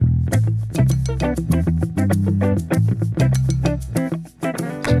Hello,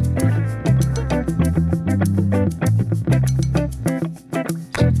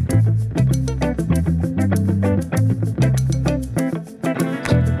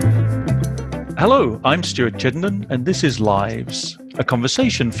 I'm Stuart Chittenden, and this is Lives, a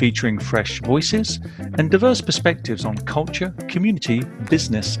conversation featuring fresh voices and diverse perspectives on culture, community,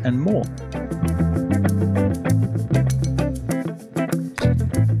 business, and more.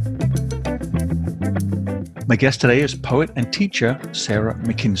 My guest today is poet and teacher Sarah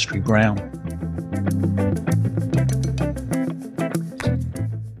McKinstry Brown.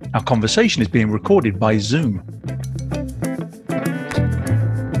 Our conversation is being recorded by Zoom.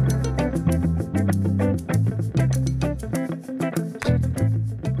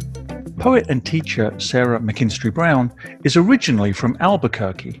 Poet and teacher Sarah McKinstry Brown is originally from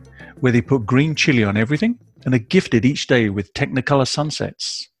Albuquerque, where they put green chili on everything and are gifted each day with Technicolor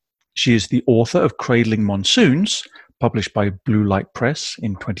sunsets. She is the author of Cradling Monsoons, published by Blue Light Press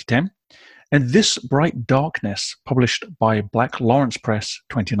in 2010, and This Bright Darkness, published by Black Lawrence Press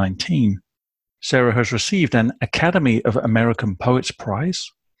 2019. Sarah has received an Academy of American Poets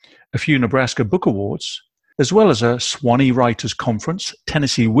Prize, a few Nebraska Book Awards, as well as a Swanee Writers Conference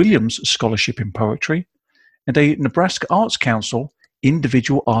Tennessee Williams Scholarship in Poetry, and a Nebraska Arts Council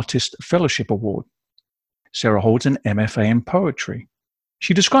Individual Artist Fellowship Award. Sarah holds an MFA in Poetry.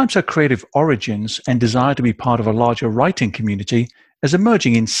 She describes her creative origins and desire to be part of a larger writing community as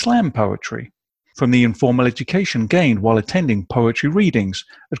emerging in slam poetry, from the informal education gained while attending poetry readings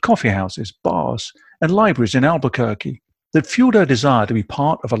at coffee houses, bars, and libraries in Albuquerque that fueled her desire to be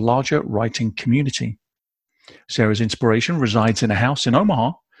part of a larger writing community. Sarah's inspiration resides in a house in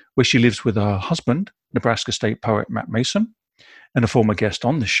Omaha, where she lives with her husband, Nebraska State poet Matt Mason, and a former guest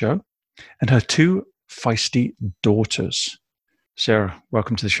on this show, and her two feisty daughters. Sarah,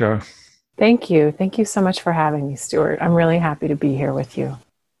 welcome to the show. Thank you. Thank you so much for having me, Stuart. I'm really happy to be here with you.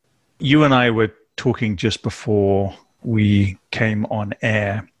 You and I were talking just before we came on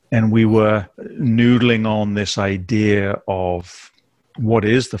air, and we were noodling on this idea of what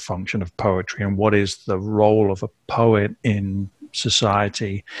is the function of poetry and what is the role of a poet in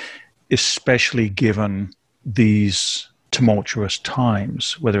society, especially given these tumultuous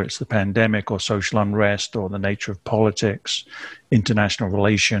times, whether it's the pandemic or social unrest or the nature of politics, international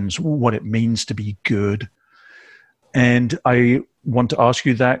relations, what it means to be good. And I want to ask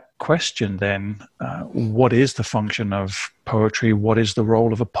you that question then. What is the function of poetry? What is the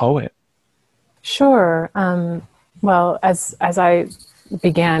role of a poet? Sure. Well, as I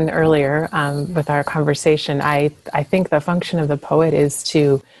began earlier with our conversation, I think the function of the poet is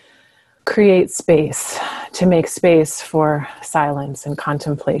to create space, to make space for silence and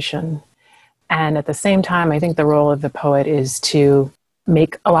contemplation. And at the same time, I think the role of the poet is to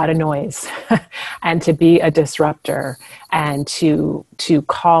make a lot of noise and to be a disruptor and to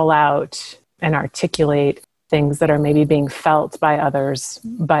call out and articulate things that are maybe being felt by others,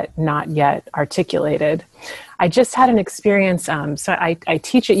 but not yet articulated. I just had an experience, so I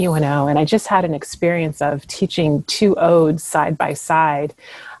teach at UNO, and I just had an experience of teaching two odes side by side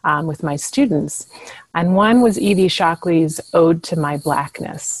with my students. And one was Evie Shockley's Ode to My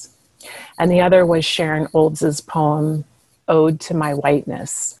Blackness, and the other was Sharon Olds' poem, Ode to My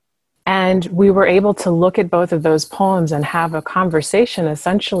Whiteness. And we were able to look at both of those poems and have a conversation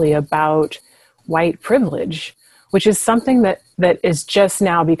essentially about white privilege, which is something that is just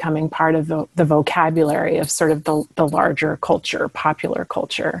now becoming part of the vocabulary of sort of the larger culture, popular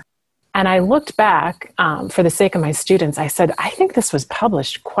culture. And I looked back for the sake of my students. I said, I think this was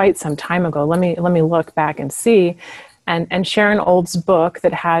published quite some time ago. Let me look back and see. And Sharon Olds' book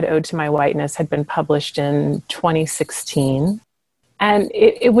that had Ode to My Whiteness had been published in 2016. And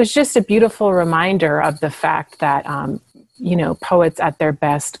it was just a beautiful reminder of the fact that poets at their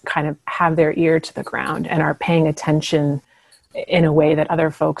best kind of have their ear to the ground and are paying attention in a way that other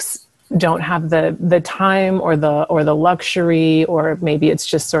folks don't have the time or the luxury, or maybe it's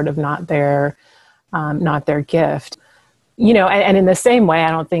just sort of not their gift. And in the same way,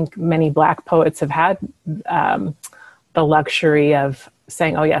 I don't think many Black poets have had the luxury of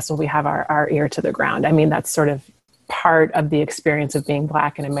saying, oh yes, well, we have our ear to the ground. I mean, that's sort of part of the experience of being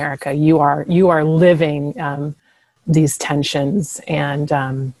Black in America. You are living these tensions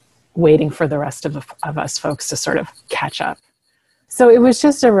and waiting for the rest of us folks to sort of catch up. So it was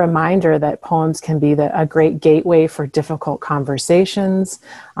just a reminder that poems can be a great gateway for difficult conversations,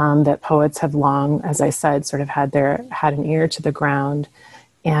 that poets have long, as I said, sort of had an ear to the ground,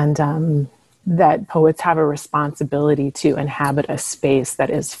 and that poets have a responsibility to inhabit a space that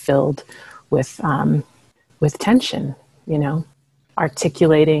is filled with tension,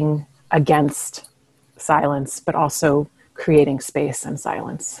 articulating against silence, but also creating space and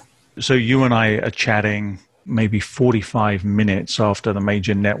silence. So you and I are chatting maybe 45 minutes after the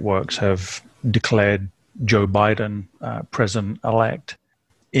major networks have declared Joe Biden president-elect.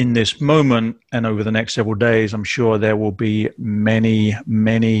 In this moment and over the next several days, I'm sure there will be many,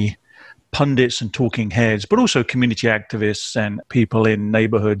 many pundits and talking heads, but also community activists and people in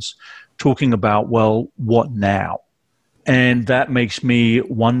neighborhoods talking about, well, what now? And that makes me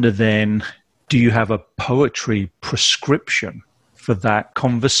wonder then, do you have a poetry prescription for that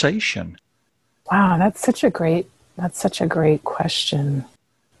conversation? Wow, that's such a great question.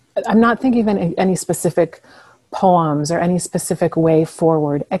 I'm not thinking of any specific poems or any specific way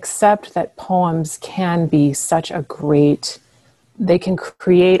forward, except that poems can be they can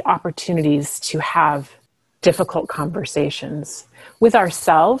create opportunities to have difficult conversations with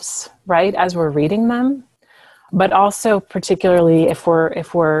ourselves, right, as we're reading them, but also particularly if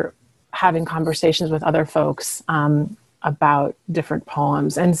we're having conversations with other folks about different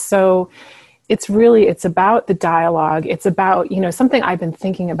poems. And so it's about the dialogue. It's about, something I've been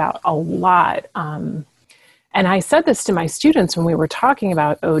thinking about a lot. And I said this to my students when we were talking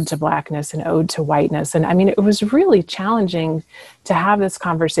about Ode to Blackness and Ode to Whiteness. And I mean, it was really challenging to have this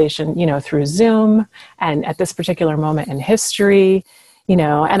conversation, through Zoom and at this particular moment in history,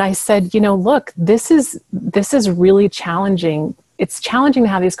 and I said, look, this is really challenging. It's challenging to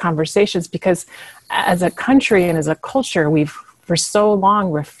have these conversations because as a country and as a culture, we've for so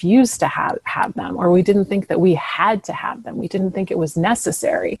long refused to have them, or we didn't think that we had to have them. We didn't think it was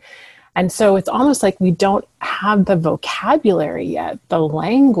necessary. And so it's almost like we don't have the vocabulary yet, the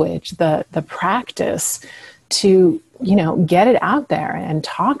language, the practice to, get it out there and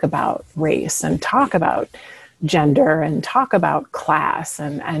talk about race and talk about gender and talk about class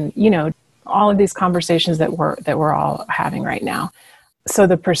and all of these conversations that we're all having right now. So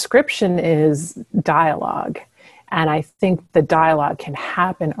the prescription is dialogue. And I think the dialogue can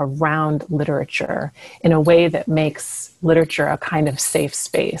happen around literature in a way that makes literature a kind of safe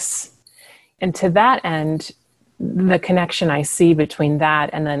space. And to that end, the connection I see between that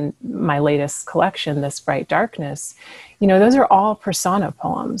and then my latest collection, This Bright Darkness, those are all persona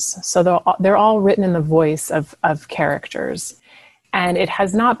poems. So they're all written in the voice of characters. And it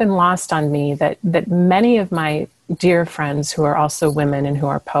has not been lost on me that many of my dear friends who are also women and who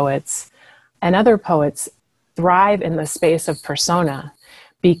are poets and other poets thrive in the space of persona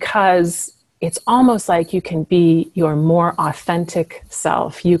because it's almost like you can be your more authentic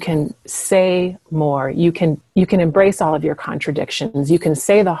self. You can say more. You can embrace all of your contradictions. You can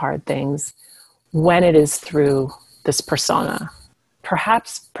say the hard things when it is through this persona.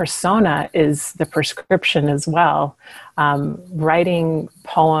 Perhaps persona is the prescription as well, writing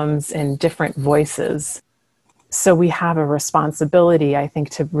poems in different voices. So we have a responsibility, I think,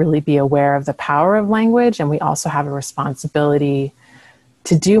 to really be aware of the power of language, and we also have a responsibility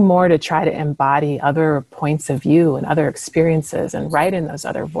to do more to try to embody other points of view and other experiences and write in those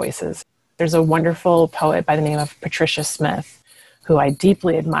other voices. There's a wonderful poet by the name of Patricia Smith, who I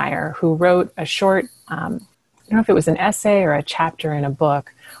deeply admire, who wrote a short, I don't know if it was an essay or a chapter in a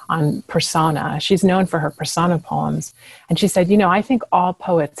book on persona. She's known for her persona poems. And she said, I think all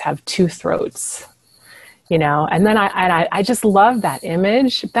poets have two throats. And then I just love that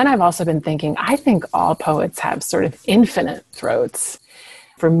image. Then I've also been thinking, I think all poets have sort of infinite throats.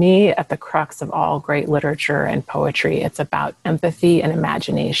 For me, at the crux of all great literature and poetry, it's about empathy and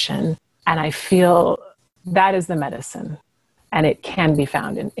imagination. And I feel that is the medicine. And it can be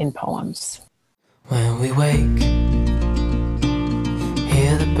found in poems. When we wake,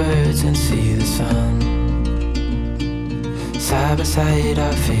 hear the birds and see the sun. Side by side,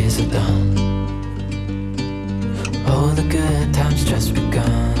 our fears are done. Oh, the good times just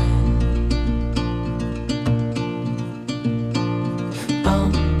begun.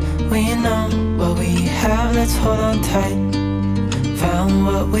 Oh, we know what we have, let's hold on tight. Found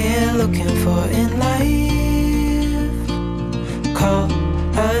what we're looking for in life. Call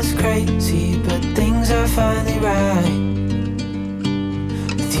us crazy, but things are finally right.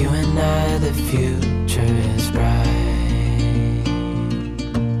 With you and I, the future is bright.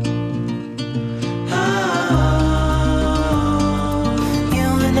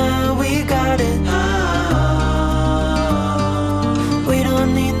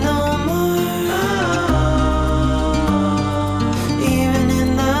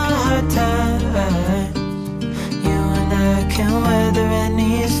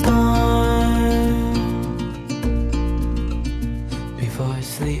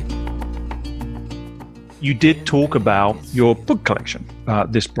 You did talk about your book collection,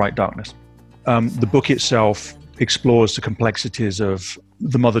 This Bright Darkness. The book itself explores the complexities of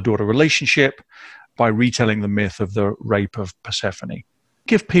the mother-daughter relationship by retelling the myth of the rape of Persephone.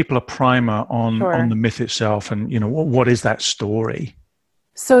 Give people a primer on the myth itself and, what is that story?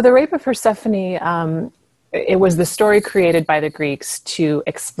 So the rape of Persephone, it was the story created by the Greeks to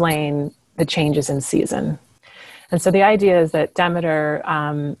explain the changes in season. And so the idea is that Demeter,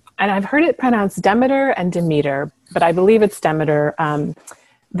 and I've heard it pronounced Demeter and Demeter, but I believe it's Demeter,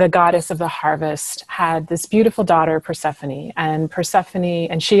 the goddess of the harvest, had this beautiful daughter, Persephone,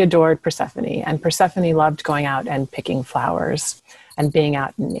 and she adored Persephone, and Persephone loved going out and picking flowers and being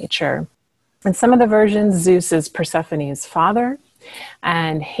out in nature. In some of the versions, Zeus is Persephone's father,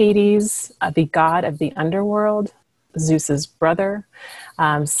 and Hades, the god of the underworld, Zeus's brother,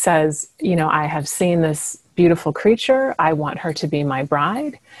 says, I have seen this beautiful creature. I want her to be my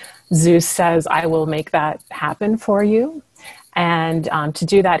bride. Zeus says, I will make that happen for you. And to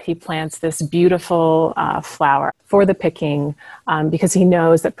do that, he plants this beautiful flower for the picking because he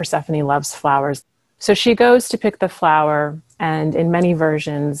knows that Persephone loves flowers. So she goes to pick the flower, and in many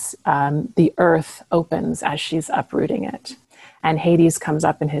versions, the earth opens as she's uprooting it. And Hades comes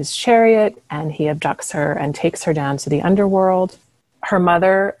up in his chariot, and he abducts her and takes her down to the underworld. Her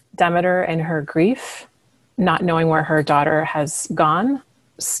mother, Demeter, in her grief, not knowing where her daughter has gone,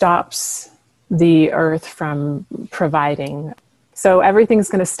 stops the earth from providing. So everything's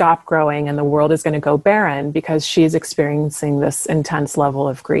going to stop growing and the world is going to go barren because she's experiencing this intense level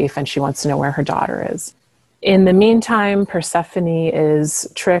of grief and she wants to know where her daughter is. In the meantime, Persephone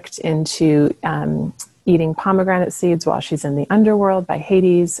is tricked into eating pomegranate seeds while she's in the underworld by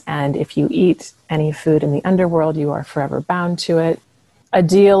Hades. And if you eat any food in the underworld, you are forever bound to it. A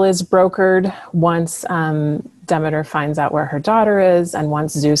deal is brokered once Demeter finds out where her daughter is, and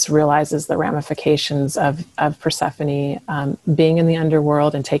once Zeus realizes the ramifications of Persephone being in the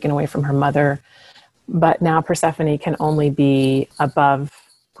underworld and taken away from her mother. But now Persephone can only be above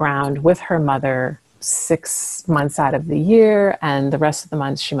ground with her mother 6 months out of the year, and the rest of the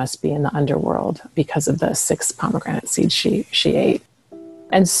months she must be in the underworld because of the 6 pomegranate seeds she ate.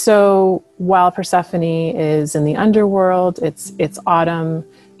 And so while Persephone is in the underworld, it's autumn,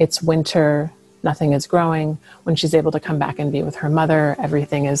 it's winter, nothing is growing. When she's able to come back and be with her mother,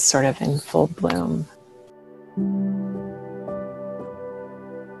 everything is sort of in full bloom.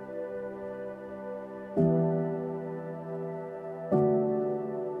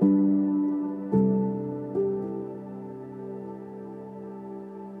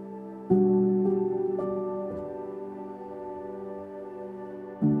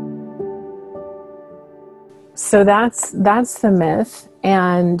 So that's the myth.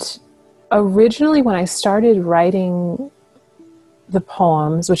 And originally when I started writing the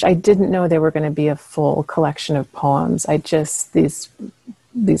poems, which I didn't know they were going to be a full collection of poems, these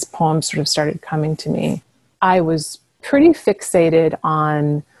poems sort of started coming to me. I was pretty fixated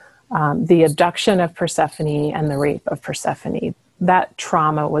on the abduction of Persephone and the rape of Persephone. That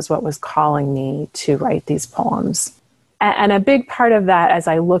trauma was what was calling me to write these poems. And a big part of that, as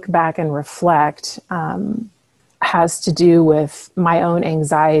I look back and reflect, has to do with my own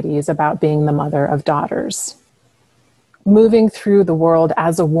anxieties about being the mother of daughters. Moving through the world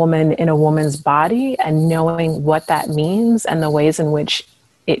as a woman in a woman's body and knowing what that means and the ways in which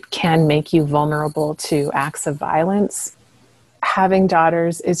it can make you vulnerable to acts of violence. Having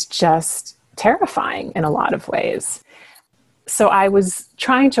daughters is just terrifying in a lot of ways. So I was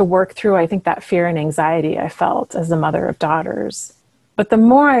trying to work through, I think, that fear and anxiety I felt as the mother of daughters. But the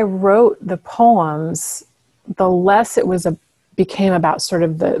more I wrote the poems, the less it became about sort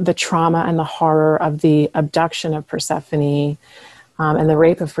of the trauma and the horror of the abduction of Persephone and the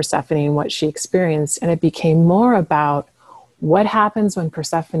rape of Persephone and what she experienced. And it became more about what happens when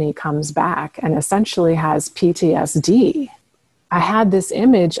Persephone comes back and essentially has PTSD. I had this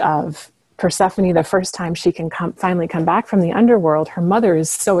image of Persephone the first time she can finally come back from the underworld. Her mother is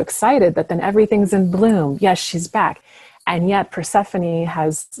so excited that then everything's in bloom. Yes, she's back. And yet Persephone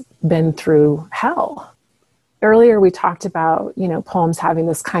has been through hell. Earlier, we talked about, poems having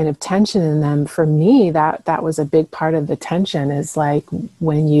this kind of tension in them. For me, that was a big part of the tension, is like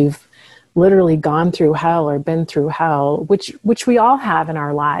when you've literally gone through hell or been through hell, which we all have in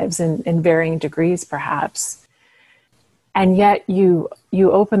our lives in varying degrees, perhaps. And yet you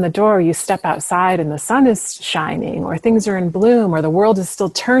open the door, you step outside and the sun is shining, or things are in bloom, or the world is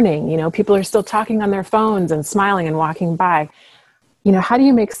still turning. People are still talking on their phones and smiling and walking by. How do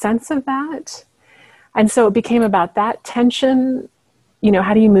you make sense of that? And so it became about that tension.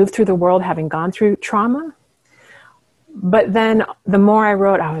 How do you move through the world having gone through trauma But then the more I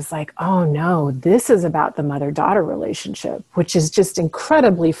wrote, I was like, oh no, this is about the mother-daughter relationship, which is just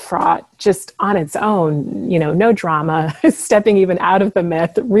incredibly fraught just on its own, no drama, stepping even out of the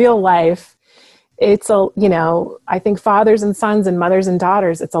myth, real life. It's I think fathers and sons and mothers and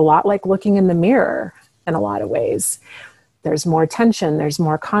daughters, it's a lot like looking in the mirror in a lot of ways. There's more tension, there's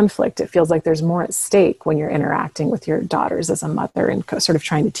more conflict. It feels like there's more at stake when you're interacting with your daughters as a mother and sort of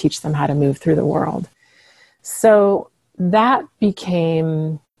trying to teach them how to move through the world. So that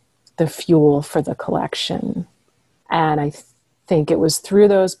became the fuel for the collection. And I think it was through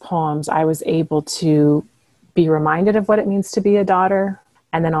those poems I was able to be reminded of what it means to be a daughter,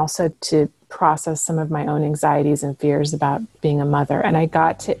 and then also to process some of my own anxieties and fears about being a mother. And I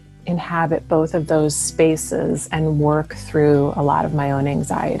got to inhabit both of those spaces and work through a lot of my own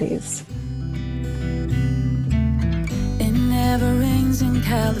anxieties. It never rains in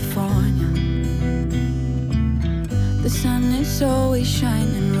California. The sun is always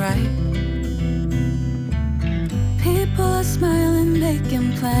shining bright. People are smiling,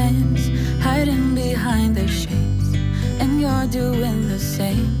 making plans, hiding behind their shades, and you're doing the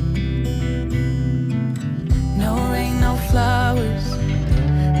same. No rain, no flowers,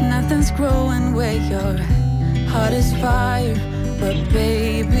 nothing's growing where you're at. Heart is fire, but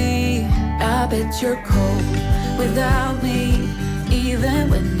baby, I bet you're cold without me,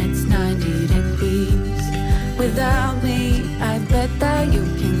 even when it's 90 degrees. Without me, I bet that you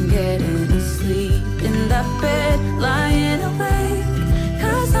can get any sleep in that bed, lying awake.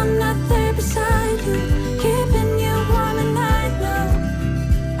 'Cause I'm not there beside you, keeping you warm, and I know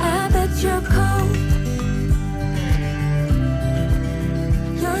I bet you're cold.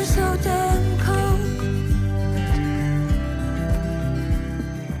 You're so damn cold.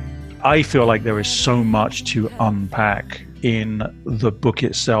 I feel like there is so much to unpack in the book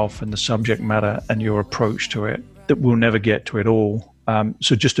itself and the subject matter and your approach to it that we'll never get to it all.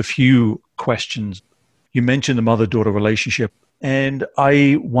 So just a few questions. You mentioned the mother-daughter relationship, and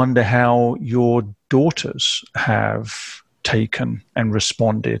I wonder how your daughters have taken and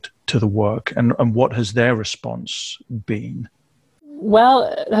responded to the work, and what has their response been?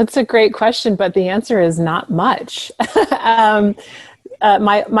 Well, that's a great question, but the answer is not much.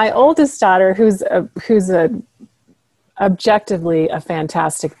 My oldest daughter, who's objectively a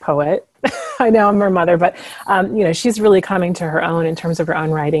fantastic poet. I know I'm her mother, but she's really coming to her own in terms of her own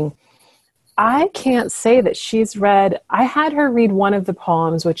writing. I can't say that she's read. I had her read one of the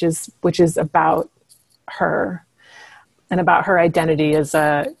poems, which is about her and about her identity as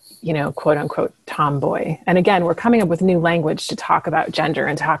a quote unquote tomboy. And again, we're coming up with new language to talk about gender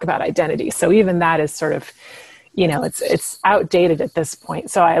and talk about identity. So even that is sort of, it's outdated at this point.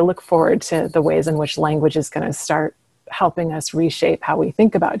 So I look forward to the ways in which language is going to start helping us reshape how we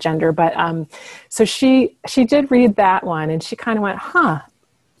think about gender. But so she did read that one, and she kind of went,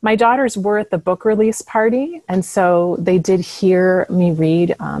 my daughters were at the book release party, and so they did hear me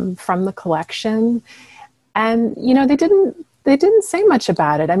read from the collection, and they didn't say much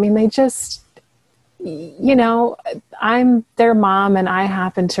about it. I mean, they just, I'm their mom and I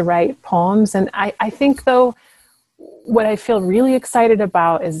happen to write poems, and I think though what I feel really excited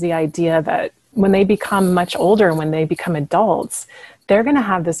about is the idea that when they become much older and when they become adults, they're going to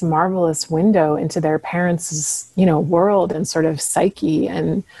have this marvelous window into their parents' world and sort of psyche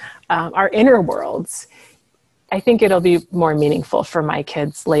and our inner worlds. I think it'll be more meaningful for my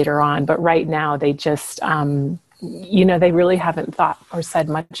kids later on, but right now they just, they really haven't thought or said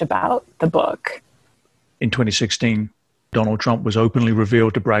much about the book. In 2016, Donald Trump was openly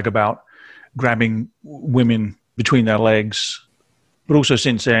revealed to brag about grabbing women between their legs. But also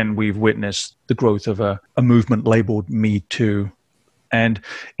since then, we've witnessed the growth of a movement labeled Me Too. And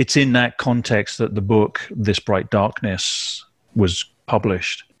it's in that context that the book, This Bright Darkness, was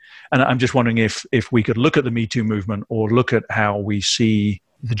published. And I'm just wondering if we could look at the Me Too movement or look at how we see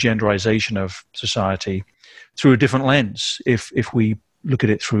the genderization of society through a different lens, if we look at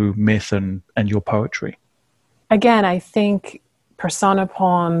it through myth and your poetry. Again, I think persona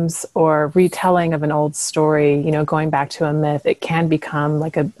poems or retelling of an old story, going back to a myth, it can become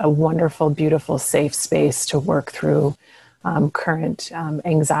like a wonderful, beautiful, safe space to work through current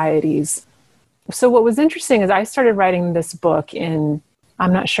anxieties. So what was interesting is I started writing this book in,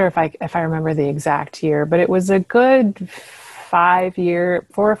 I'm not sure if I remember the exact year, but it was a good 4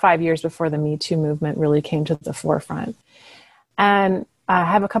 or 5 years before the Me Too movement really came to the forefront. And I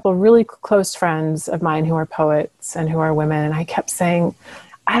have a couple of really close friends of mine who are poets and who are women. And I kept saying,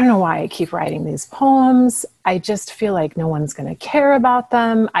 I don't know why I keep writing these poems. I just feel like no one's going to care about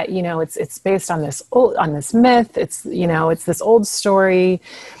them. It's based on this myth. It's this old story.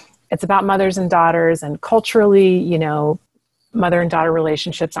 it's about mothers and daughters, and culturally, you know, mother and daughter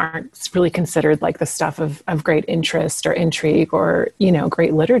relationships aren't really considered like the stuff of great interest or intrigue or, you know,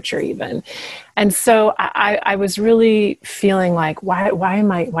 great literature even. And so I was really feeling like, why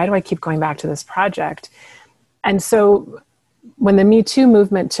do I keep going back to this project? And so when the Me Too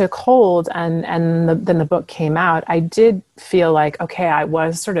movement took hold and then the book came out, I did feel like, okay, I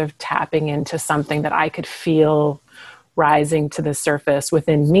was sort of tapping into something that I could feel rising to the surface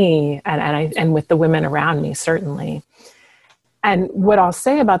within me and with the women around me, certainly. And what I'll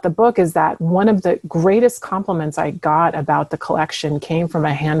say about the book is that one of the greatest compliments I got about the collection came from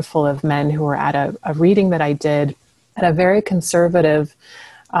a handful of men who were at a reading that I did at a very conservative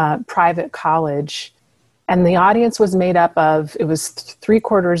private college. And the audience was made up of, it was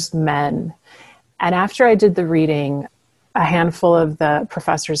 3/4 men. And after I did the reading, a handful of the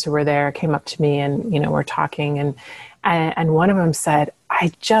professors who were there came up to me and, you know, were talking. And one of them said,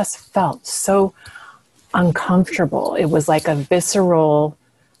 I just felt so uncomfortable. It was like a visceral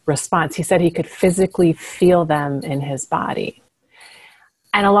response. He said he could physically feel them in his body.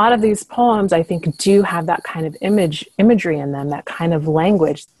 And a lot of these poems, I think, do have that kind of imagery in them, that kind of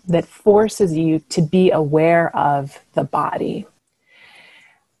language that forces you to be aware of the body.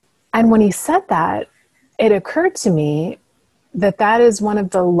 And when he said that, it occurred to me that that is one of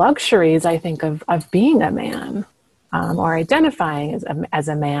the luxuries, I think, of being a man or identifying as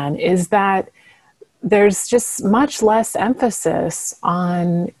a man, is that there's just much less emphasis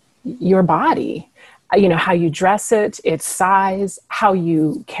on your body, you know, how you dress it, its size, how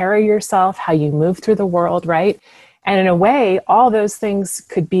you carry yourself, how you move through the world, right? And in a way, all those things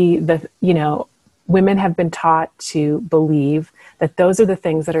could be women have been taught to believe that those are the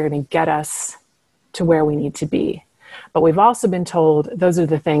things that are going to get us to where we need to be. But we've also been told those are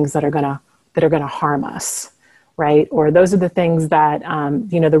the things that are going to harm us. Right? Or those are the things that,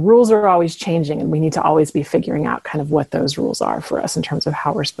 the rules are always changing and we need to always be figuring out kind of what those rules are for us in terms of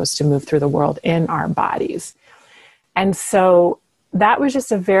how we're supposed to move through the world in our bodies. And so that was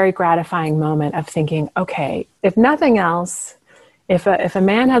just a very gratifying moment of thinking, okay, if nothing else, if a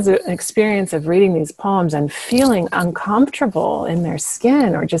man has an experience of reading these poems and feeling uncomfortable in their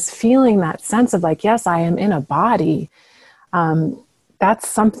skin or just feeling that sense of like, yes, I am in a body, that's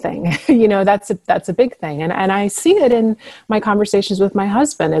something, that's a big thing. And I see it in my conversations with my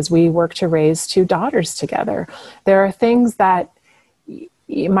husband as we work to raise 2 daughters together. There are things that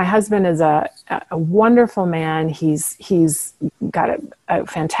my husband is a wonderful man. He's got a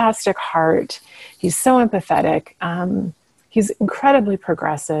fantastic heart. He's so empathetic. He's incredibly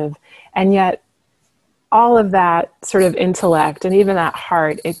progressive. And yet all of that sort of intellect and even that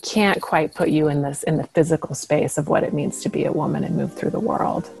heart, it can't quite put you in the physical space of what it means to be a woman and move through the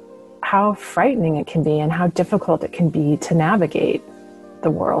world. How frightening it can be and how difficult it can be to navigate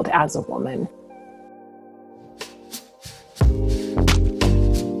the world as a woman.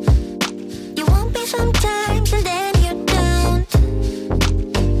 You want me sometimes and then you don't.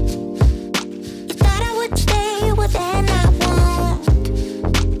 You thought I would stay, well then I won't.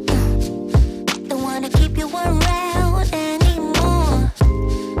 Don't wanna keep you around anymore.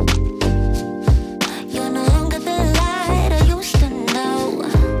 You're no longer the light I used to know.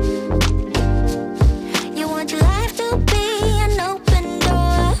 You want your life to be an open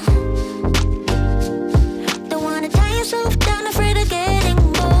door. Don't wanna tie yourself down, afraid of getting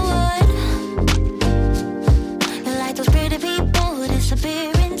bored. You're like those pretty people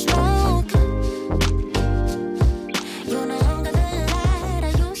disappear in smoke. You're no longer the light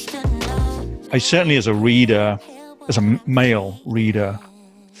I used to know. I certainly, as a reader, as a male reader,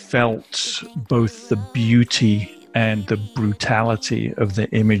 felt both the beauty and the brutality of the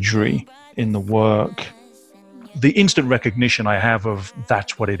imagery in the work. The instant recognition I have of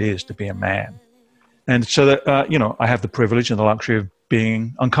that's what it is to be a man. And so that, I have the privilege and the luxury of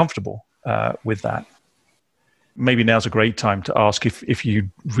being uncomfortable with that. Maybe now's a great time to ask if you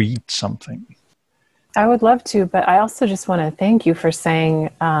read something. I would love to, but I also just want to thank you for saying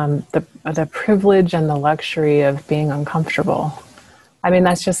the privilege and the luxury of being uncomfortable. I mean,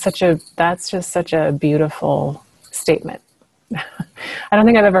 that's just such a beautiful statement. I don't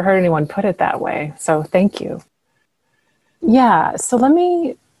think I've ever heard anyone put it that way. So thank you. Yeah. So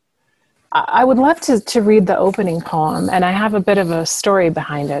I would love to read the opening poem, and I have a bit of a story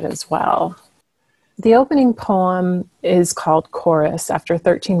behind it as well. The opening poem is called Chorus. After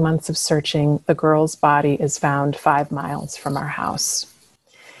 13 months of searching, the girl's body is found 5 miles from our house.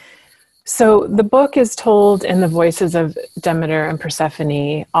 So the book is told in the voices of Demeter and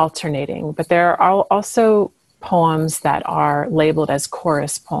Persephone alternating, but there are also poems that are labeled as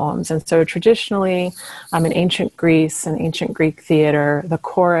chorus poems. And so traditionally, in ancient Greece and ancient Greek theater, the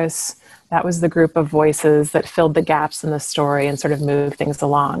chorus, that was the group of voices that filled the gaps in the story and sort of moved things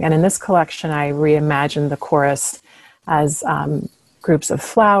along. And in this collection, I reimagined the chorus as groups of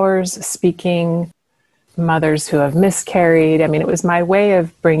flowers speaking, mothers who have miscarried. I mean, it was my way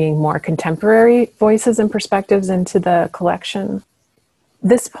of bringing more contemporary voices and perspectives into the collection.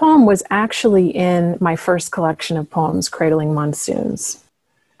 This poem was actually in my first collection of poems, Cradling Monsoons.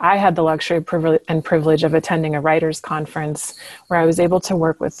 I had the luxury and privilege of attending a writers' conference where I was able to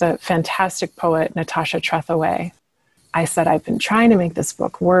work with the fantastic poet Natasha Trethewey. I said, I've been trying to make this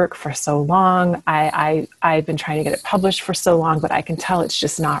book work for so long. I've been trying to get it published for so long, but I can tell it's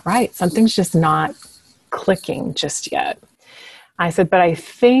just not right. Something's just not clicking just yet. I said, but I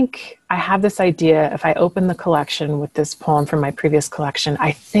think I have this idea. If I open the collection with this poem from my previous collection,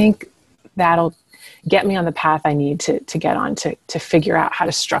 I think that'll get me on the path I need to get on to figure out how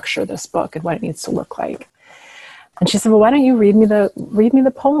to structure this book and what it needs to look like. And she said, well, why don't you read me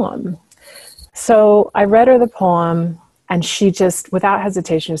the poem? So I read her the poem, and she just, without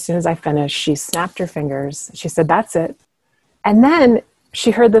hesitation, as soon as I finished, she snapped her fingers. She said, that's it. And then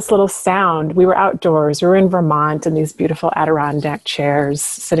she heard this little sound. We were outdoors. We were in Vermont in these beautiful Adirondack chairs,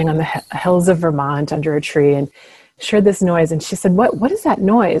 sitting on the hills of Vermont under a tree. And she heard this noise, and she said, what is that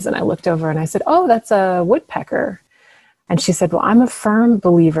noise? And I looked over and I said, oh, that's a woodpecker. And she said, well, I'm a firm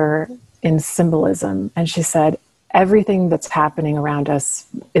believer in symbolism. And she said, everything that's happening around us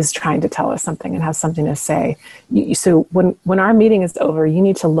is trying to tell us something and has something to say. So when our meeting is over, you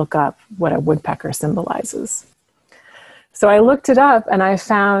need to look up what a woodpecker symbolizes. So I looked it up, and I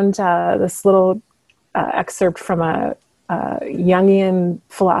found this little excerpt from a Jungian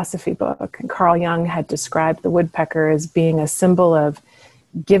philosophy book. And Carl Jung had described the woodpecker as being a symbol of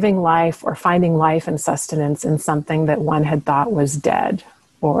giving life or finding life and sustenance in something that one had thought was dead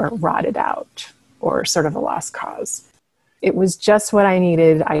or rotted out or sort of a lost cause. It was just what I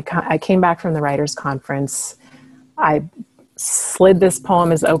needed. I came back from the writers' conference. I slid this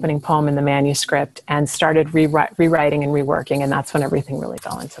poem as the opening poem in the manuscript and started rewriting and reworking, and that's when everything really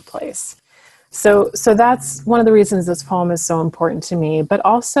fell into place. So that's one of the reasons this poem is so important to me, but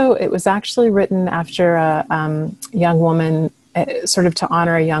also it was actually written after a young woman, sort of to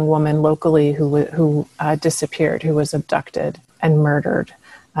honor a young woman locally who disappeared, who was abducted and murdered,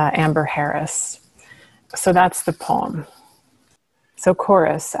 Amber Harris. So that's the poem. So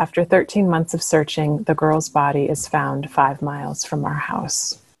chorus, after 13 months of searching, the girl's body is found 5 miles from our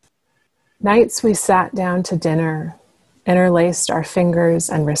house. Nights we sat down to dinner, interlaced our fingers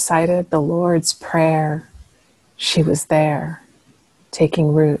and recited the Lord's Prayer. She was there,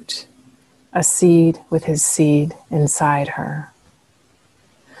 taking root, a seed with his seed inside her.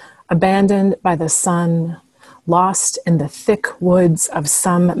 Abandoned by the sun, lost in the thick woods of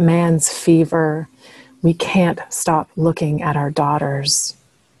some man's fever, we can't stop looking at our daughters.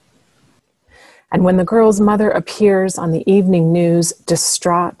 And when the girl's mother appears on the evening news,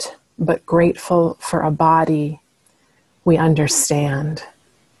 distraught but grateful for a body, we understand.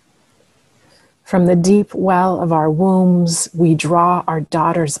 From the deep well of our wombs, we draw our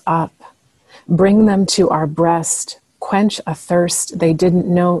daughters up, bring them to our breast, quench a thirst they didn't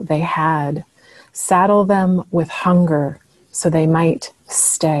know they had, saddle them with hunger so they might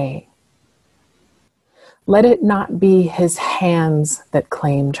stay. Let it not be his hands that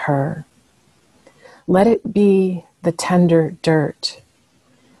claimed her. Let it be the tender dirt,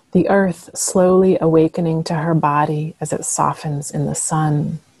 the earth slowly awakening to her body as it softens in the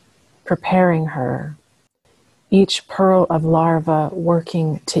sun, preparing her, each pearl of larva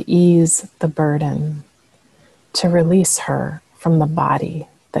working to ease the burden, to release her from the body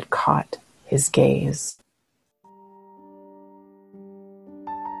that caught his gaze.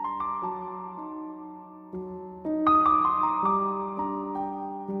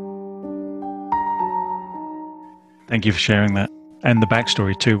 Thank you for sharing that. And the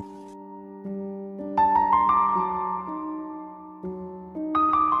backstory too.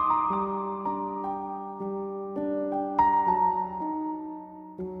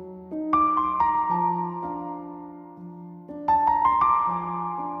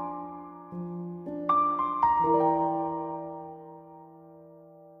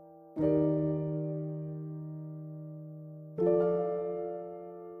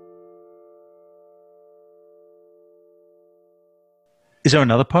 Is there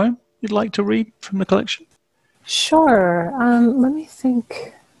another poem you'd like to read from the collection? Sure. Let me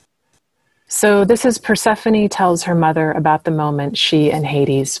think. So this is Persephone tells her mother about the moment she and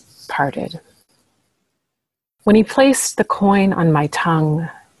Hades parted. When he placed the coin on my tongue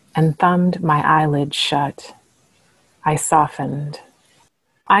and thumbed my eyelids shut, I softened.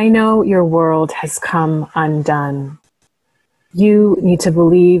 I know your world has come undone. You need to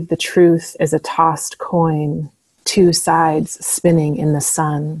believe the truth is a tossed coin, two sides spinning in the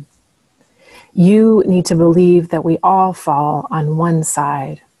sun. You need to believe that we all fall on one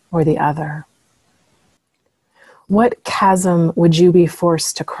side or the other. What chasm would you be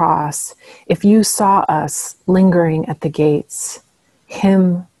forced to cross if you saw us lingering at the gates,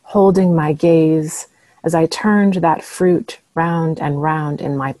 him holding my gaze as I turned that fruit round and round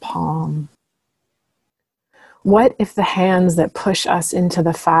in my palm? What if the hands that push us into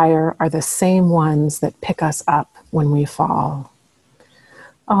the fire are the same ones that pick us up when we fall?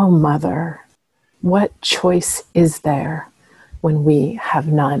 Oh, Mother, what choice is there when we have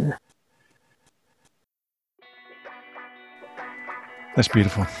none? That's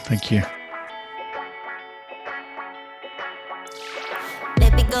beautiful. Thank you.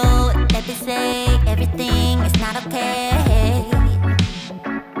 Let me go, let me say everything is not okay.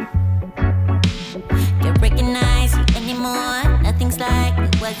 Can't recognize you anymore. Nothing's like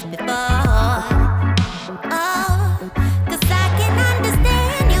it was before. Oh, 'cause I can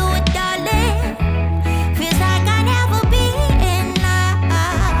understand you, darling. Feels like I never be enough.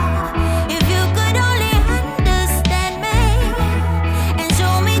 If you could only understand me and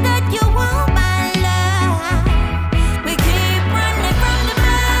show me that you want my love. We keep running from the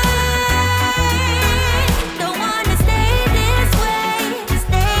pain. Don't wanna stay this way,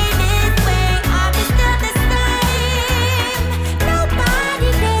 stay this way. I'll be still the same. Nobody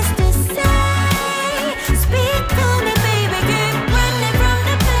dares to say, speak to me, baby. Keep running from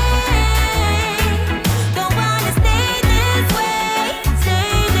the pain. Don't wanna stay this way,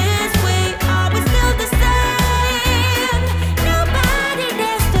 stay this way. Are we still the same? Nobody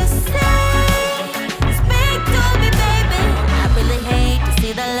dares to say, speak to me, baby. I really hate to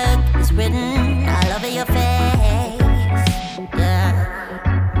see the look that's written all over your face. Yeah.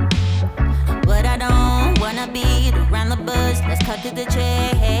 But I don't wanna beat around the bush. Let's cut to the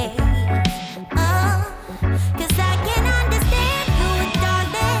chase. Oh, 'cause I can understand you,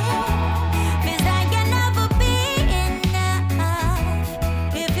 darling. Feels like you'll never be enough.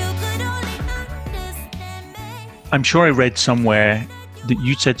 If you could only understand me. I'm sure I read somewhere that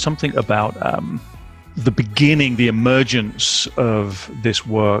you said something about the beginning, the emergence of this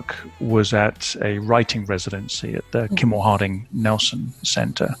work was at a writing residency at the Kimmel Harding Nelson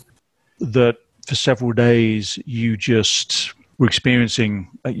Center. That for several days you just were experiencing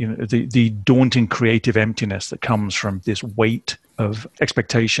the daunting creative emptiness that comes from this weight of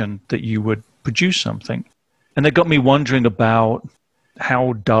expectation that you would produce something. And that got me wondering about,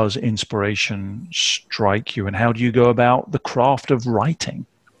 how does inspiration strike you and how do you go about the craft of writing?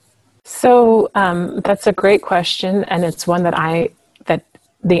 So that's a great question, and it's one that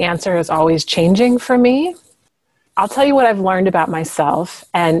the answer is always changing for me. I'll tell you what I've learned about myself,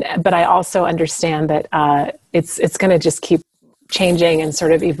 but I also understand that it's going to just keep changing and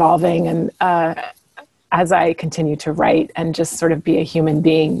sort of evolving, and as I continue to write and just sort of be a human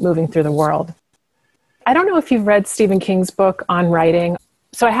being moving through the world. I don't know if you've read Stephen King's book on writing.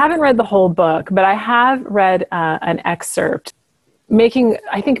 So I haven't read the whole book, but I have read an excerpt. Making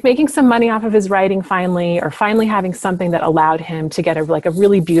some money off of his writing finally having something that allowed him to get a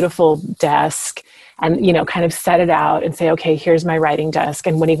really beautiful desk and, kind of set it out and say, okay, here's my writing desk.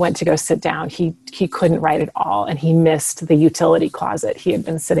 And when he went to go sit down, he couldn't write at all. And he missed the utility closet he had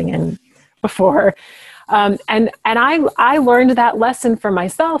been sitting in before. And I learned that lesson for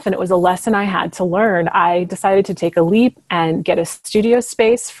myself, and it was a lesson I had to learn. I decided to take a leap and get a studio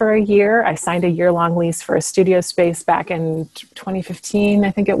space for a year. I signed a year-long lease for a studio space back in 2015,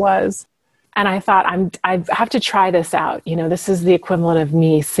 I think it was. And I thought, I have to try this out. This is the equivalent of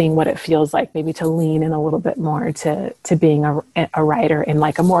me seeing what it feels like, maybe to lean in a little bit more to being a writer in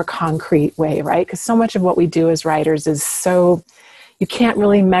like a more concrete way, right? Because so much of what we do as writers is so, you can't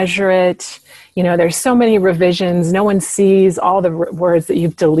really measure it. There's so many revisions. No one sees all the words that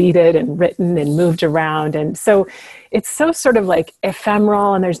you've deleted and written and moved around. And so it's so sort of like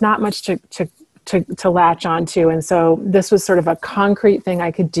ephemeral, and there's not much to latch onto. And so this was sort of a concrete thing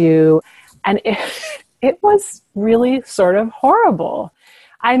I could do. And it was really sort of horrible.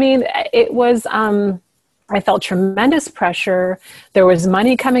 I mean, it was, I felt tremendous pressure. There was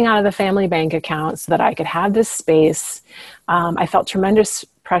money coming out of the family bank account so that I could have this space. I felt tremendous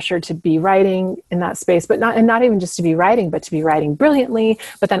pressure to be writing in that space, but not even just to be writing, but to be writing brilliantly,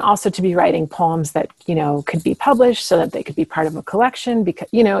 but then also to be writing poems that, could be published so that they could be part of a collection, because,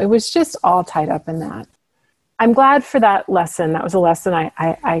 it was just all tied up in that. I'm glad for that lesson. That was a lesson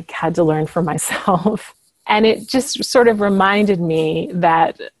I had to learn for myself. And it just sort of reminded me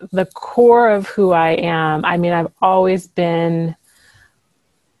that the core of who I am, I mean, I've always been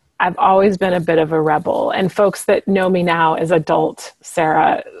a bit of a rebel. And folks that know me now as adult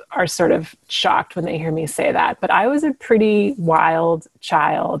Sarah are sort of shocked when they hear me say that. But I was a pretty wild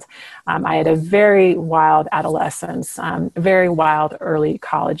child. I had a very wild adolescence, very wild early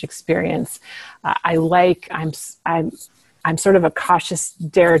college experience. I'm sort of a cautious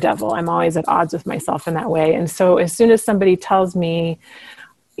daredevil. I'm always at odds with myself in that way. And so as soon as somebody tells me,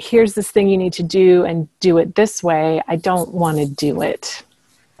 here's this thing you need to do and do it this way, I don't want to do it.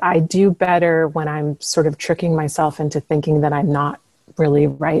 I do better when I'm sort of tricking myself into thinking that I'm not really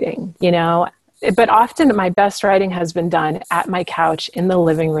writing, you know? But often my best writing has been done at my couch in the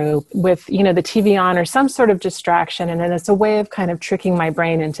living room with, you know, the TV on or some sort of distraction. And then it's a way of kind of tricking my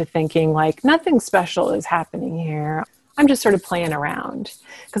brain into thinking like nothing special is happening here. I'm just sort of playing around.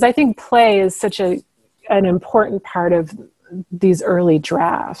 Because I think play is such an important part of these early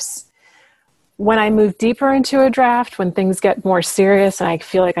drafts. When I move deeper into a draft, when things get more serious and I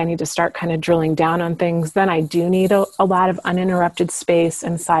feel like I need to start kind of drilling down on things, then I do need a lot of uninterrupted space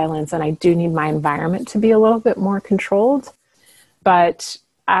and silence, and I do need my environment to be a little bit more controlled. But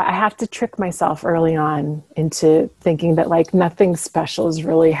I have to trick myself early on into thinking that like nothing special is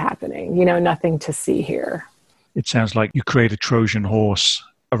really happening, you know, nothing to see here. It sounds like you create a Trojan horse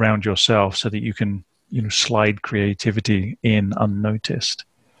around yourself so that you can, you know, slide creativity in unnoticed.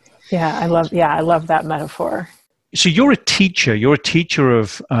 Yeah, I love that metaphor. So you're a teacher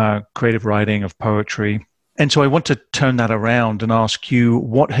of creative writing, of poetry. And so I want to turn that around and ask you,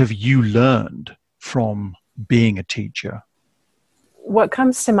 what have you learned from being a teacher? What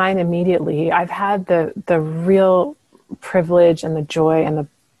comes to mind immediately, I've had the real privilege and the joy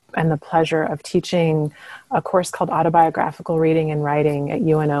and the pleasure of teaching a course called Autobiographical Reading and Writing at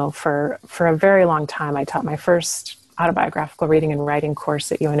UNO for a very long time. I taught my first autobiographical reading and writing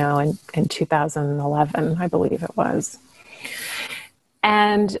course at UNO in 2011, I believe it was.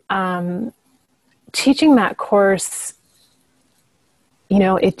 And teaching that course, you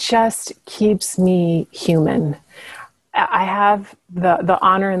know, it just keeps me human. I have the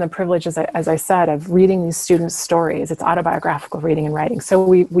honor and the privilege, as I said, of reading these students' stories. It's autobiographical reading and writing. So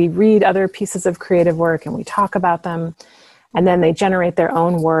we read other pieces of creative work and we talk about them. And then they generate their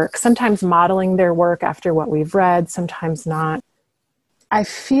own work, sometimes modeling their work after what we've read, sometimes not. I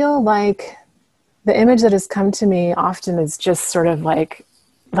feel like the image that has come to me often is just sort of like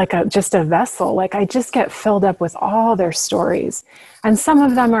just a vessel. Like I just get filled up with all their stories. And some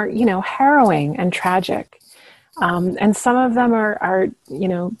of them are, you know, harrowing and tragic. And some of them are, you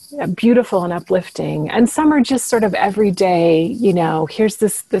know, beautiful and uplifting. And some are just sort of everyday, you know, here's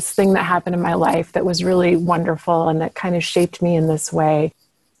this thing that happened in my life that was really wonderful and that kind of shaped me in this way.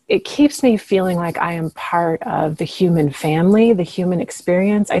 It keeps me feeling like I am part of the human family, the human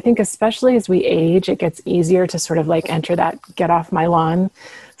experience. I think especially as we age, it gets easier to sort of like enter that get off my lawn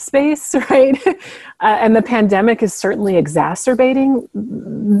space, right? And the pandemic is certainly exacerbating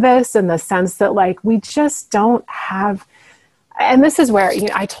this in the sense that like we just don't have, and this is where, you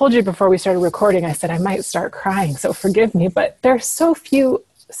know, I told you before we started recording, I said I might start crying, so forgive me, but there's so few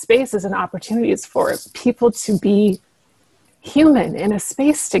spaces and opportunities for people to be human in a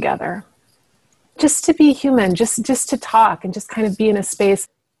space together. Just to be human, just to talk and just kind of be in a space.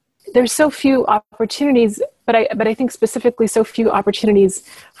 There's so few opportunities, but I think specifically so few opportunities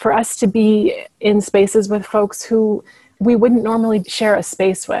for us to be in spaces with folks who we wouldn't normally share a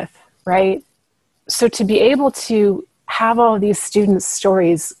space with, right? So to be able to have all of these students'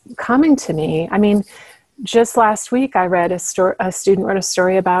 stories coming to me, I mean, just last week I read a student wrote a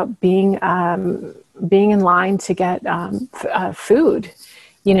story about being in line to get food,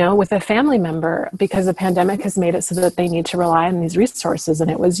 you know, with a family member because the pandemic has made it so that they need to rely on these resources. And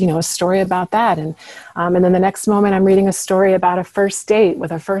it was, you know, a story about that. And then the next moment I'm reading a story about a first date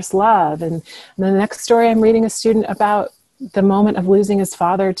with a first love. And then the next story I'm reading a student about the moment of losing his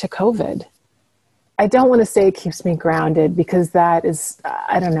father to COVID. I don't want to say it keeps me grounded because that is,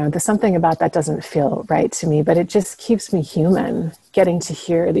 I don't know, there's something about that doesn't feel right to me, but it just keeps me human getting to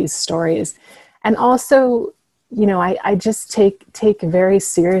hear these stories. And also, you know, I just take very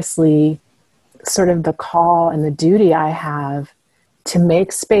seriously sort of the call and the duty I have to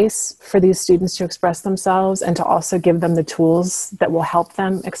make space for these students to express themselves and to also give them the tools that will help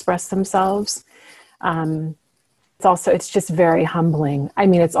them express themselves. It's just very humbling. I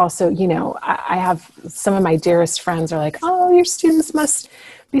mean, it's also, you know, I have some of my dearest friends are like, oh, your students must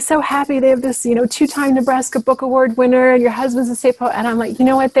be so happy. They have this, you know, 2-time Nebraska Book Award winner and your husband's a state poet. And I'm like, you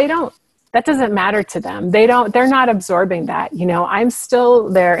know what? They don't that doesn't matter to them. They're not absorbing that. I'm still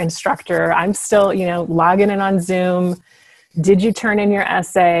their instructor. I'm still, logging in on Zoom. Did you turn in your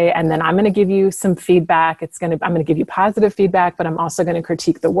essay? And then I'm going to give you some feedback. I'm going to give you positive feedback, but I'm also going to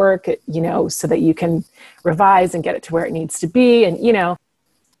critique the work, so that you can revise and get it to where it needs to be. And,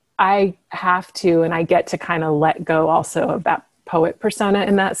 I have to, and I get to kind of let go also of that poet persona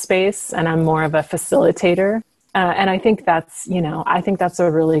in that space. And I'm more of a facilitator. And I think that's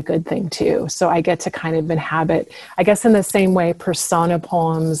a really good thing too. So I get to kind of inhabit, I guess in the same way persona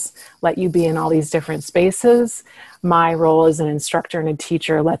poems let you be in all these different spaces. My role as an instructor and a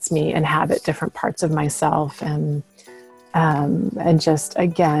teacher lets me inhabit different parts of myself. And just,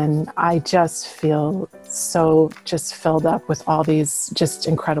 again, I just feel so just filled up with all these just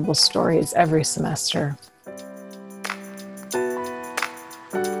incredible stories every semester.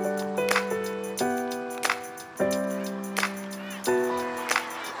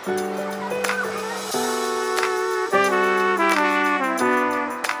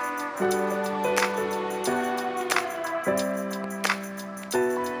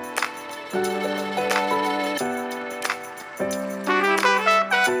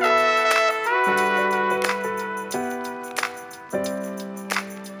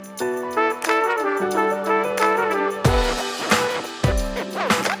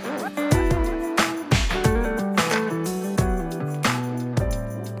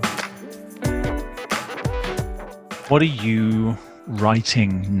 What are you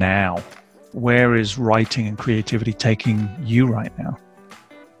writing now? Where is writing and creativity taking you right now?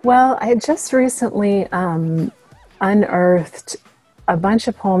 Well, I just recently unearthed a bunch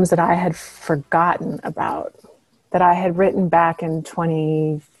of poems that I had forgotten about, that I had written back in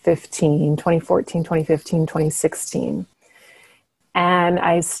 2014, 2015, 2016. And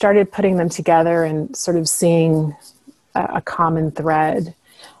I started putting them together and sort of seeing a common thread.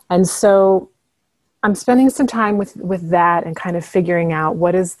 And so I'm spending some time with that and kind of figuring out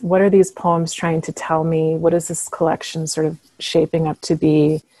what are these poems trying to tell me? What is this collection sort of shaping up to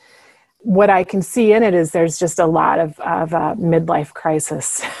be? What I can see in it is there's just a lot of midlife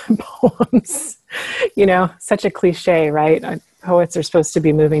crisis poems. Such a cliche, right? Poets are supposed to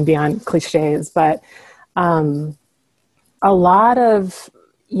be moving beyond cliches, but a lot of,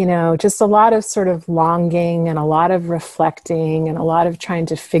 just a lot of sort of longing and a lot of reflecting and a lot of trying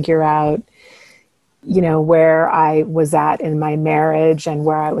to figure out, where I was at in my marriage and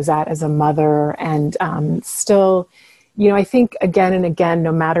where I was at as a mother. And still, I think again and again,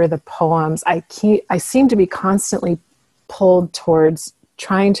 no matter the poems, I seem to be constantly pulled towards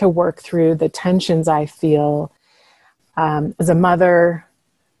trying to work through the tensions I feel as a mother,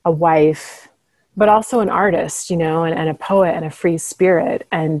 a wife, but also an artist, and a poet and a free spirit.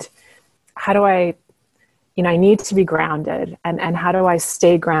 And how do I need to be grounded, and how do I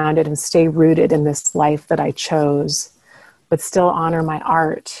stay grounded and stay rooted in this life that I chose, but still honor my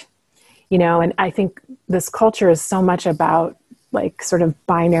art, and I think this culture is so much about like sort of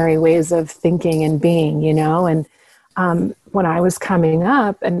binary ways of thinking and being, and when I was coming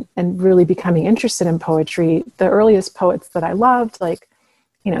up and really becoming interested in poetry, the earliest poets that I loved, like,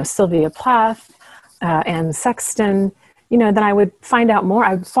 Sylvia Plath, Anne Sexton, then I would find out more.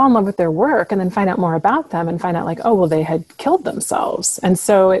 I would fall in love with their work and then find out more about them and find out like, oh, well, they had killed themselves. And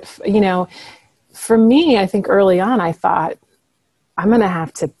so it, for me, I think early on, I thought, I'm going to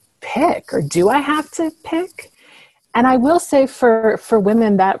have to pick, or do I have to pick? And I will say for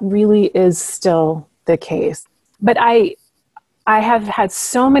women, that really is still the case. But I have had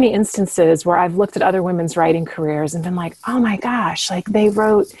so many instances where I've looked at other women's writing careers and been like, oh my gosh, like they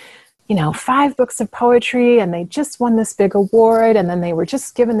wrote 5 books of poetry and they just won this big award. And then they were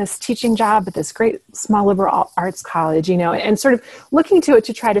just given this teaching job at this great small liberal arts college, and sort of looking to it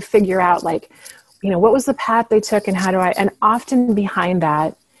to try to figure out like, what was the path they took and how do and often behind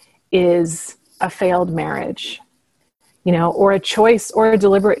that is a failed marriage, or a choice or a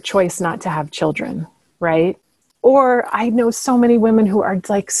deliberate choice not to have children. Right. Or I know so many women who are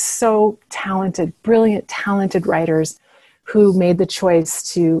like so talented, brilliant, talented writers who made the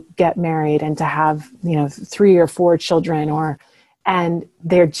choice to get married and to have, 3 or 4 children, and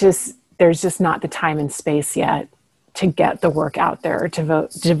there's just not the time and space yet to get the work out there or to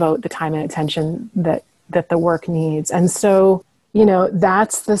devote the time and attention that the work needs. And so,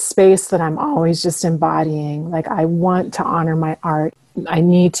 that's the space that I'm always just embodying. Like, I want to honor my art. I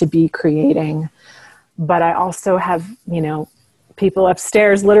need to be creating, but I also have, people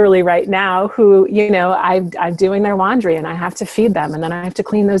upstairs literally right now who, I'm doing their laundry and I have to feed them, and then I have to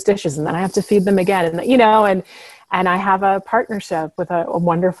clean those dishes, and then I have to feed them again. And, and I have a partnership with a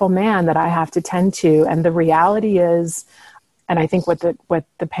wonderful man that I have to tend to. And the reality is, And I think what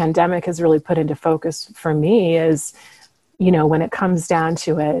the pandemic has really put into focus for me is, when it comes down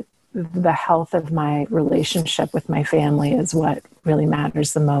to it, the health of my relationship with my family is what really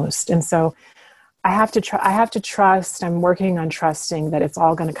matters the most. And so I have to trust, I'm working on trusting that it's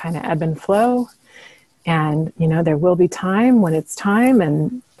all going to kind of ebb and flow. And, there will be time when it's time,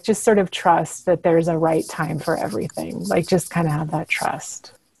 and just sort of trust that there's a right time for everything. Like, just kind of have that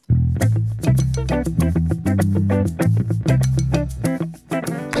trust.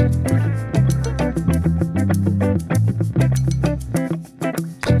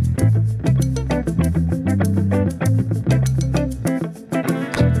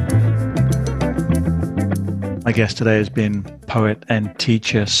 My guest today has been poet and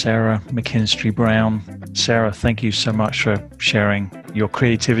teacher Sarah McKinstry Brown. Sarah, thank you so much for sharing your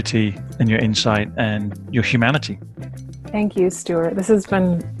creativity and your insight and your humanity. Thank you, Stuart. This has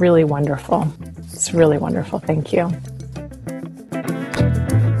been really wonderful. It's really wonderful. Thank you.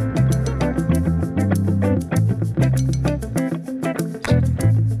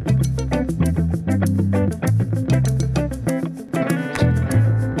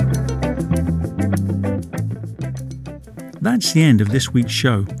 That's the end of this week's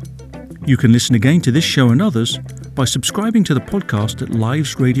show. You can listen again to this show and others by subscribing to the podcast at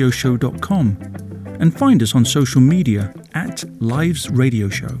livesradioshow.com and find us on social media at Lives Radio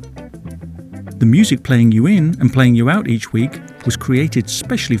Show. The music playing you in and playing you out each week was created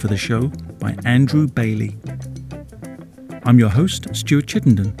specially for the show by Andrew Bailey. I'm your host, Stuart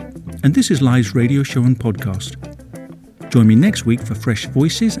Chittenden, and this is Lives Radio Show and Podcast. Join me next week for fresh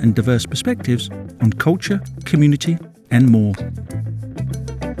voices and diverse perspectives on culture, community, and more.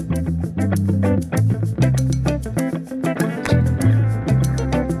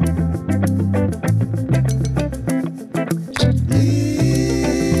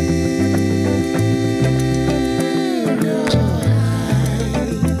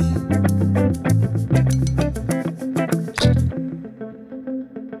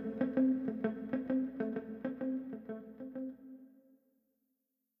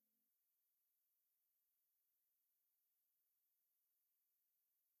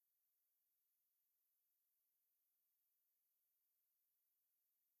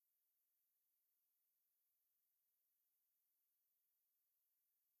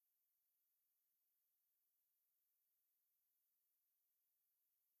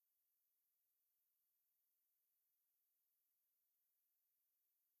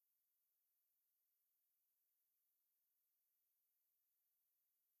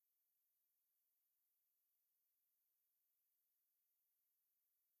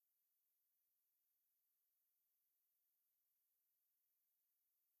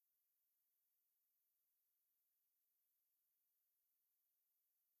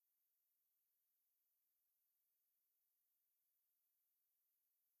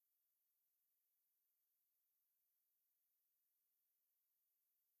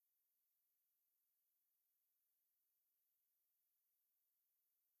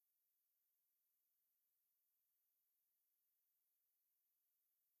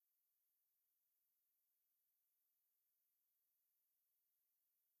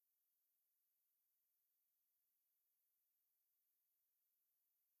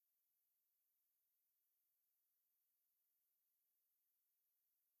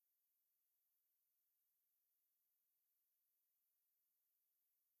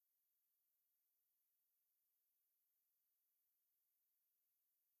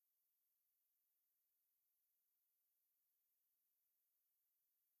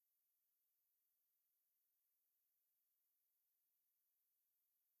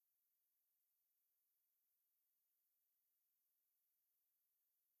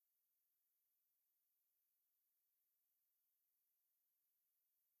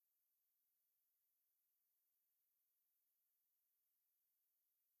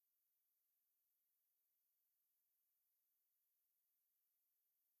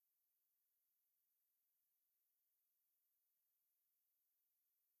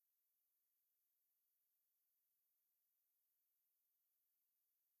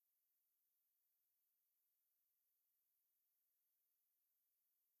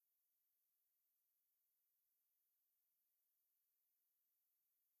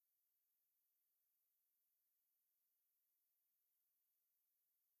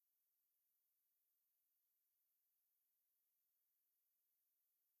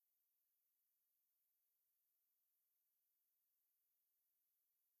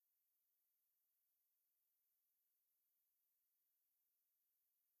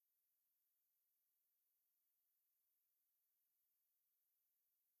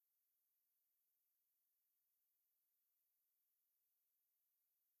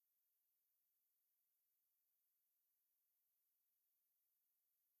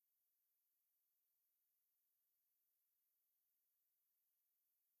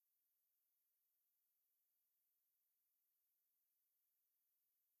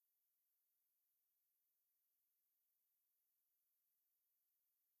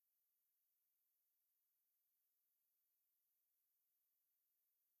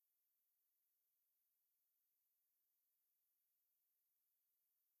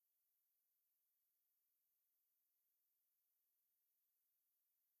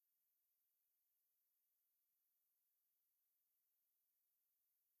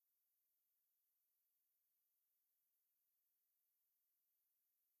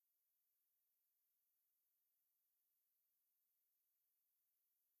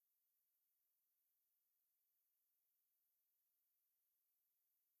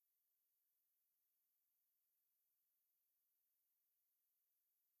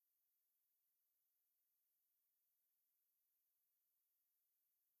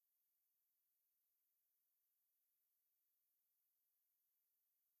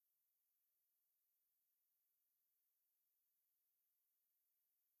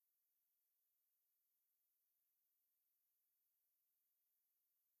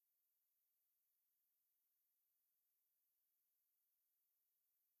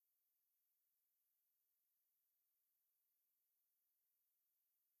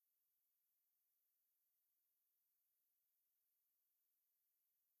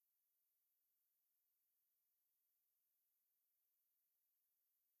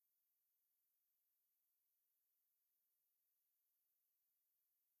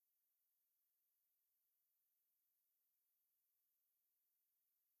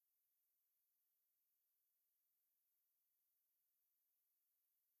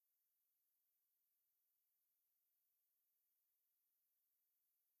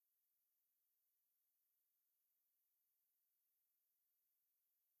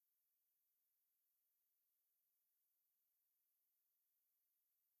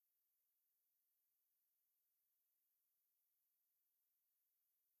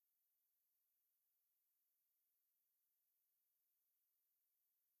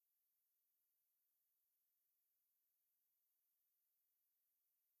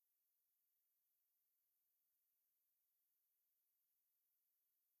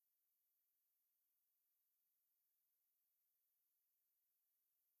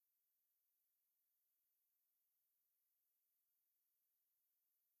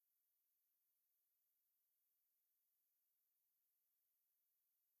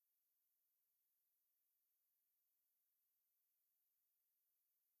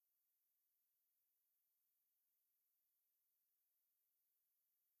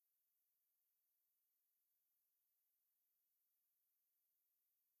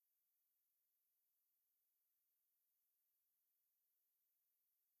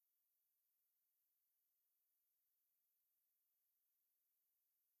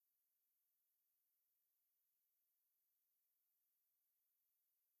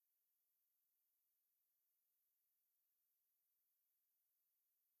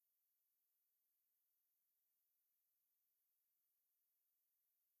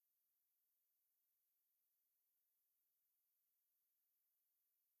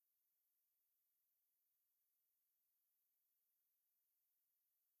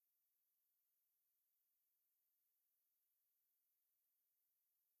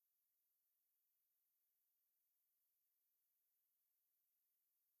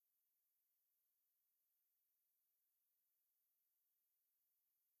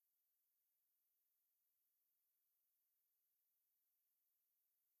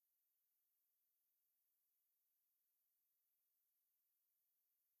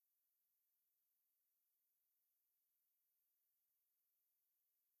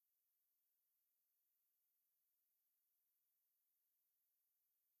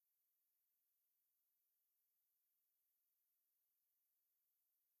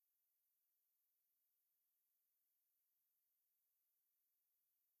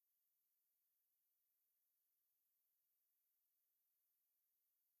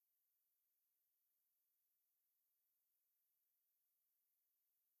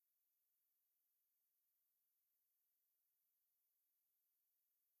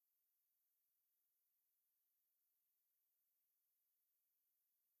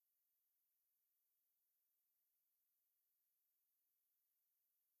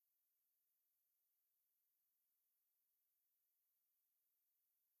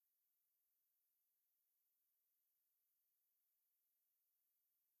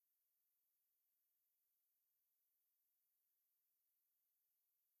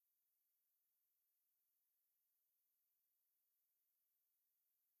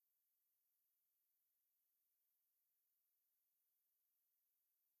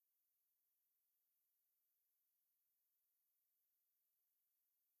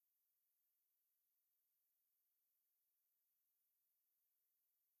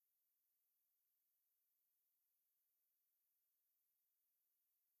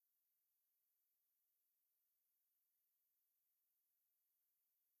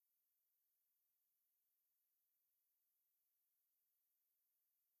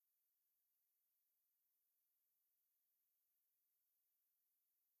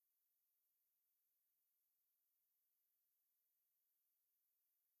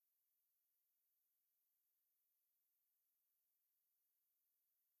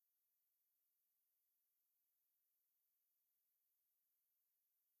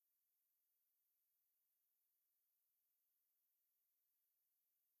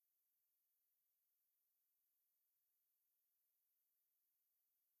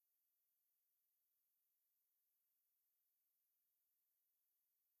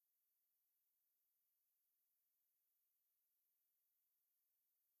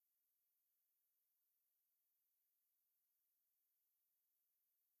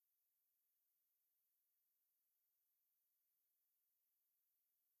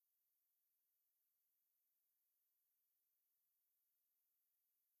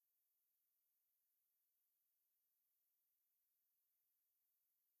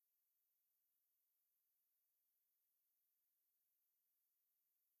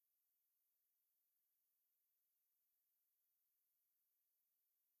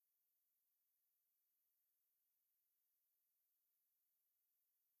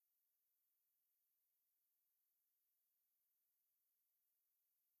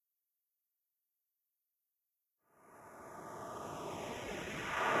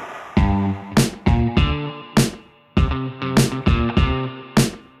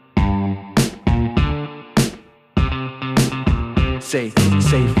 say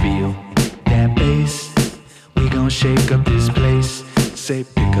feel that bass. We gon' shake up this place. Say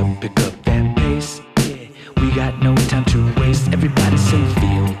pick up that pace. Yeah, we got no time to waste. Everybody say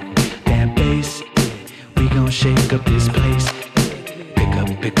feel that bass. Yeah, we gon' shake up this place.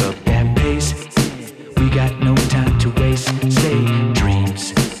 Pick up that pace. Yeah, we got no time to waste. Say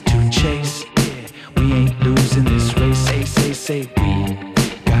dreams to chase. Yeah, we ain't losing this race. Say we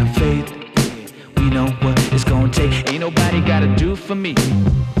got faith. Yeah, we know what it's gonna take. Ain't nobody gotta do for me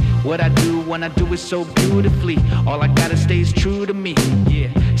what I do when I do it so beautifully. All I gotta stay is true to me. Yeah,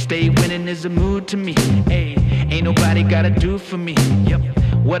 stay winning is a mood to me. Hey, ain't nobody gotta do for me. Yep,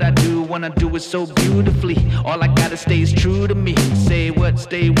 what I do when I do it so beautifully. All I gotta stay is true to me. Say what?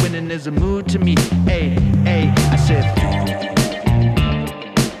 Stay winning is a mood to me. Hey, I said.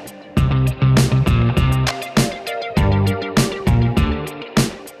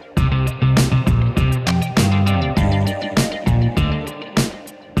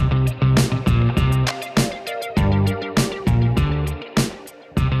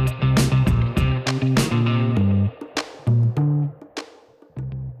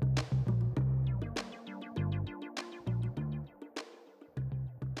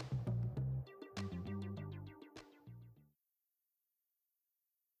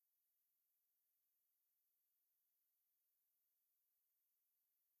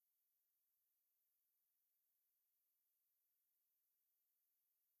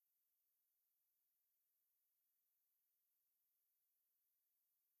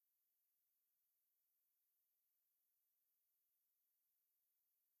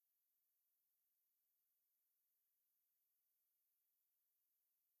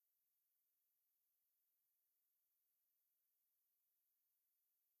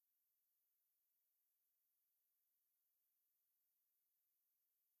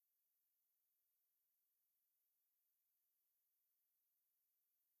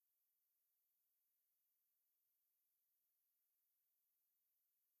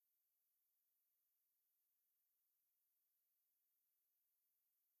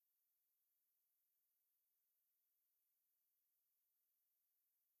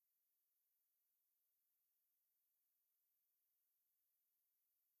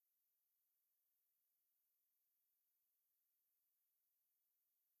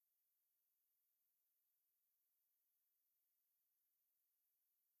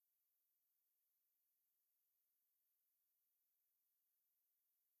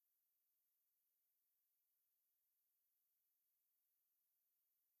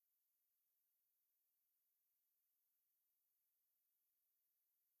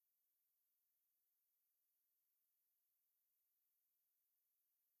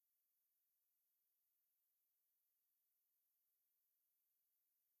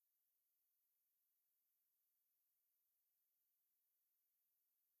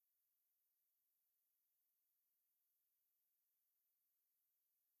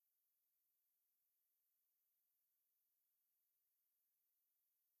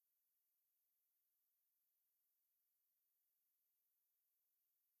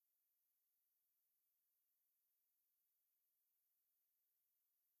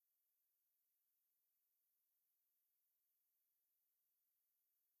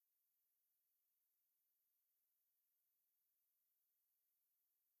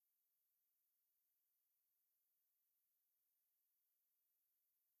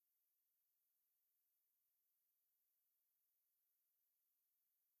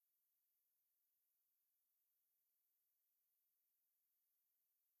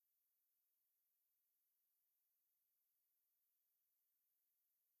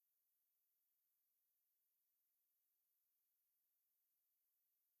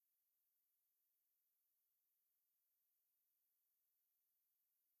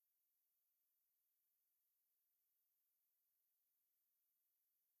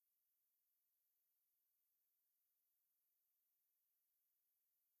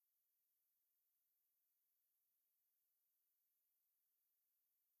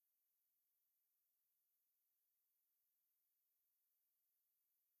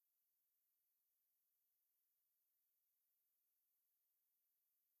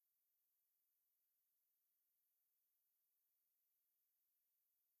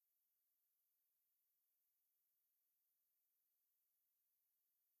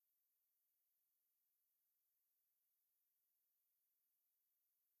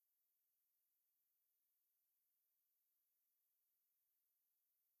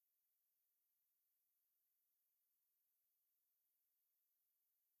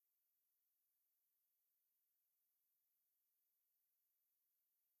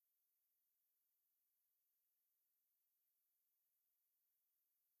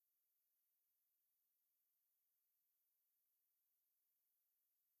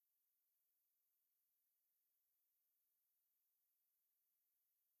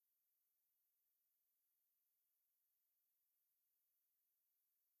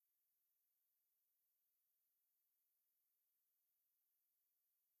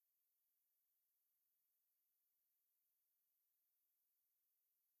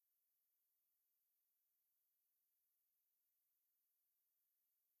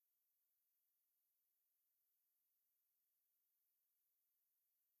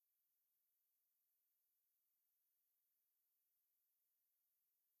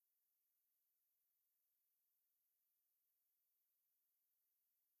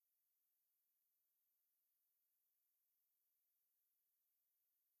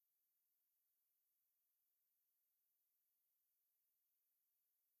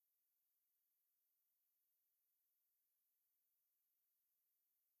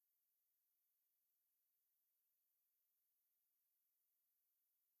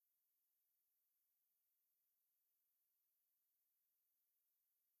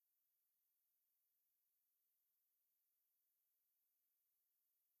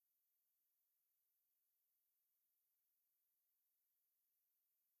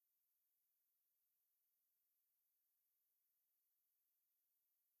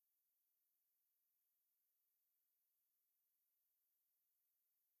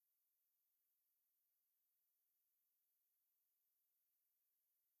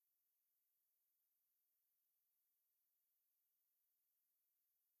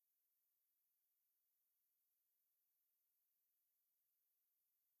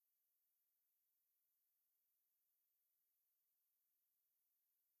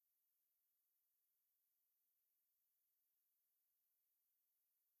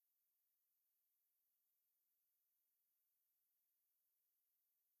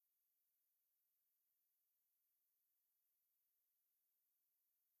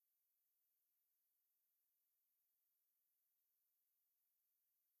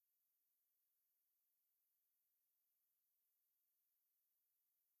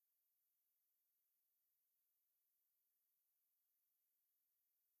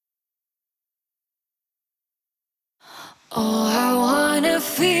 Oh, I wanna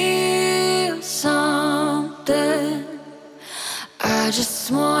feel something. I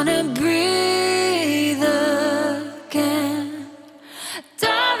just wanna breathe again.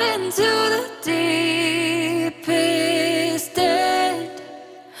 Dive into the deepest end.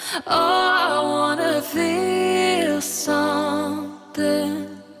 Oh, I wanna feel something.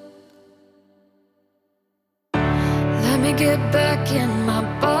 Let me get back in my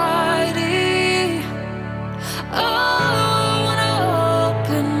body. Oh, I wanna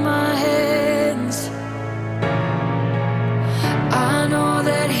open my hands. I know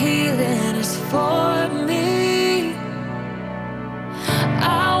that healing is for me.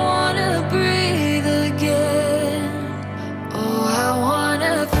 I wanna breathe again. Oh, I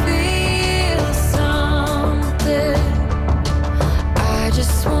wanna feel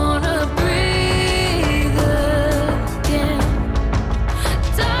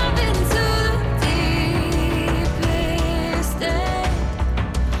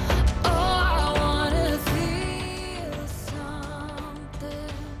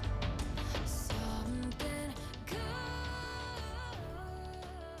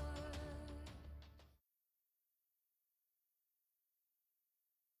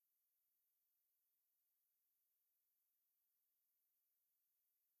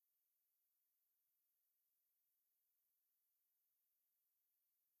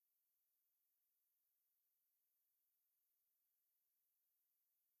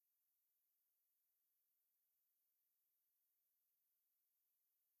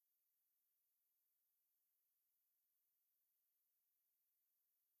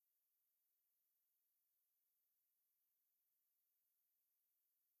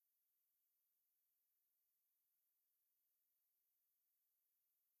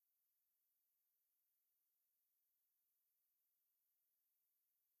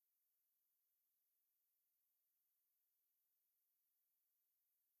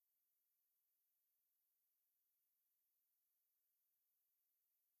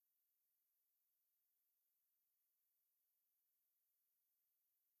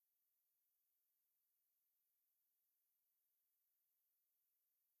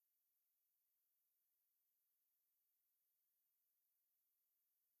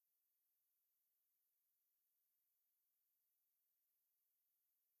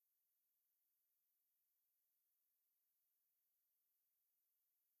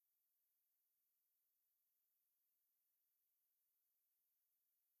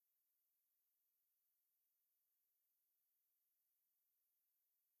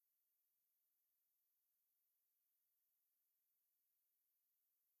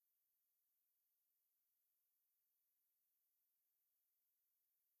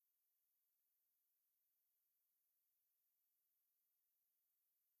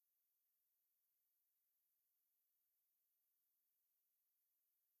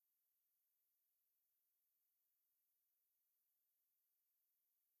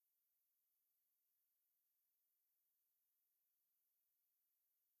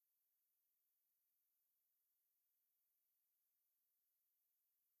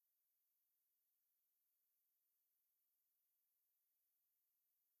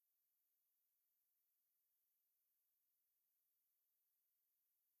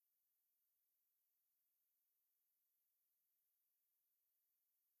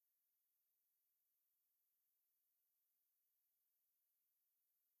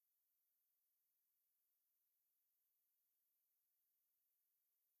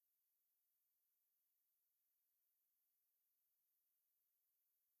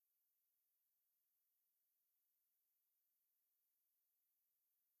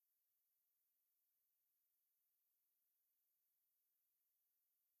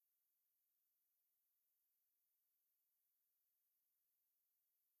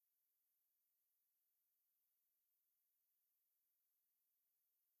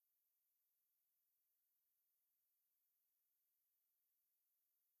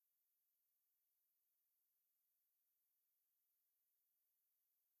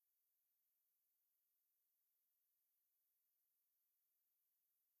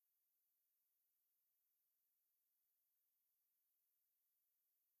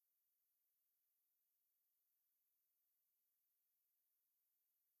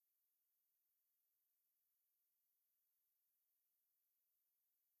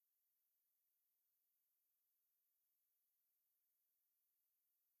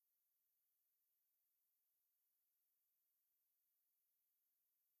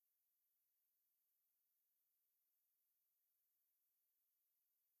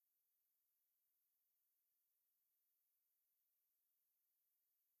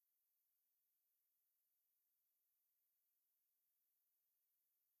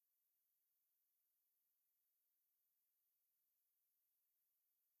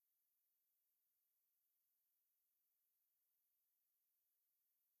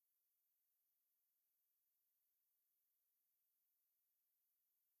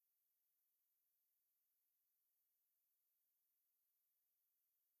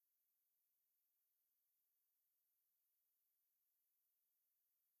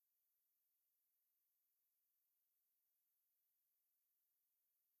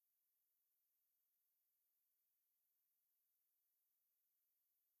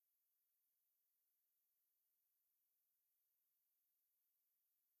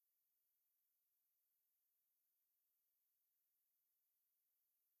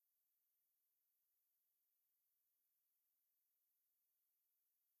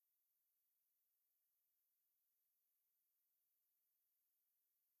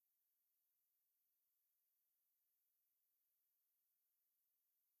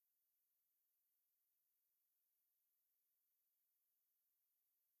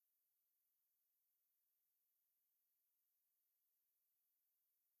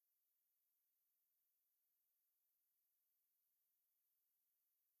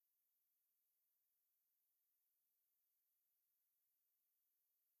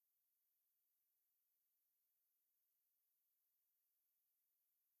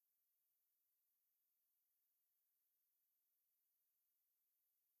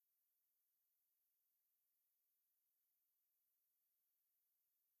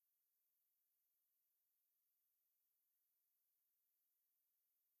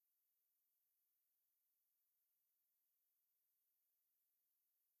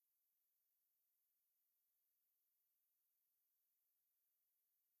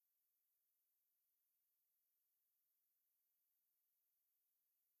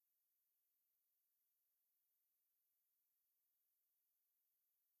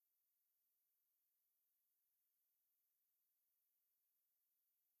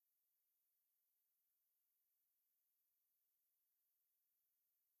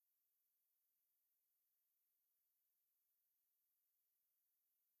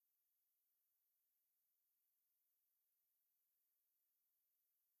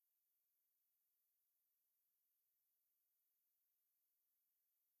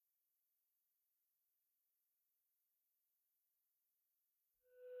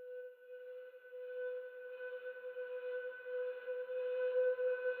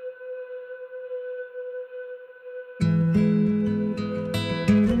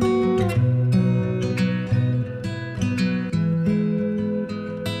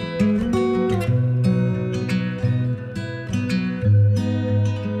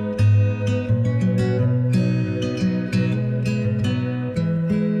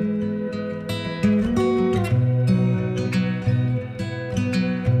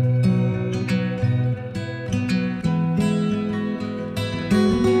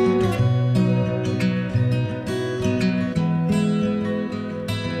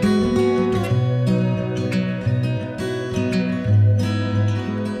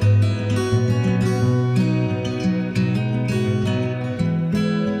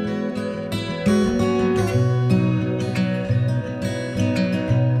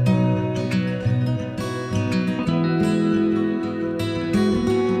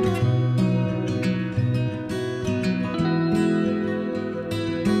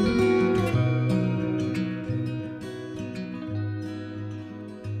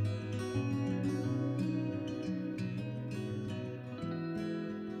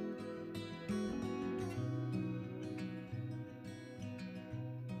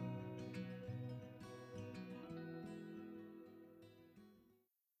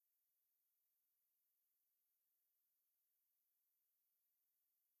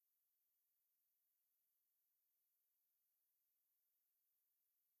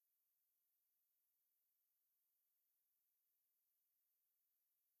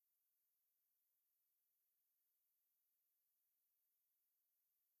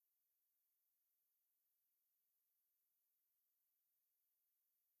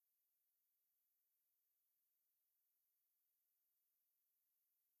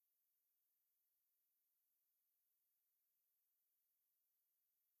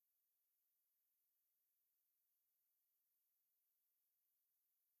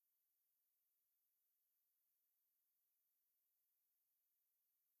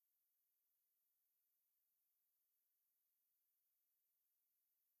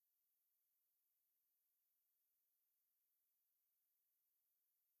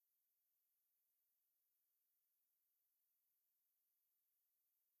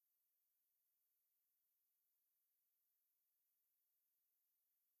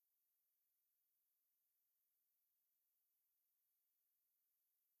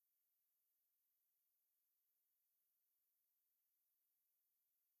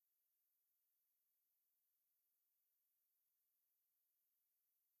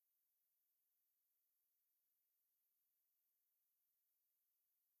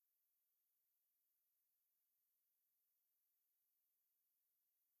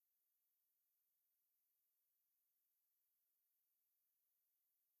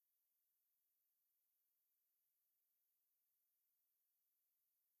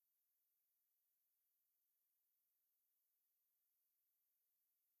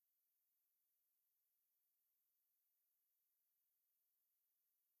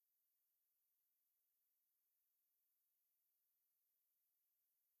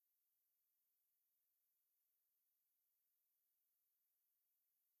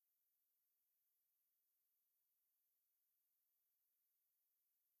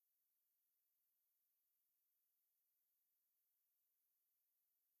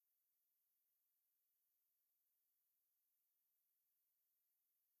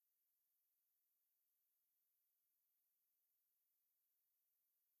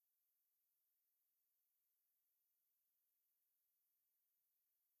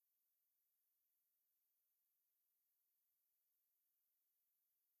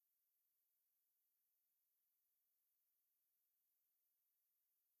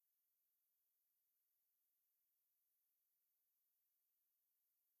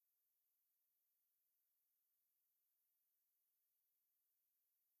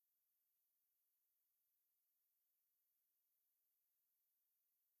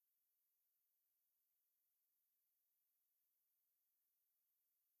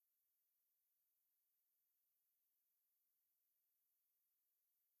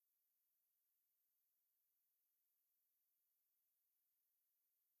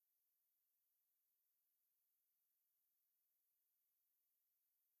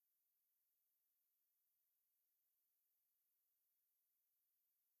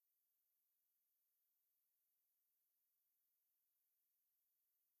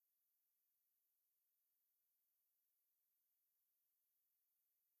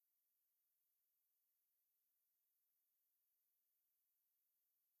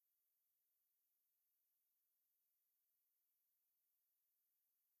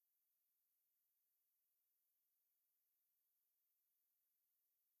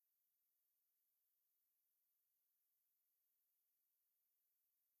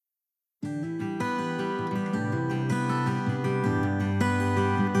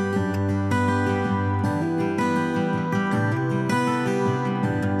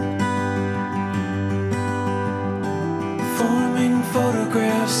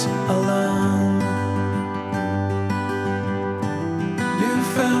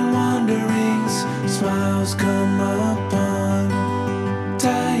wanderings, smiles come upon,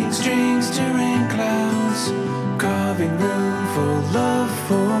 tying strings to rain clouds, carving room for love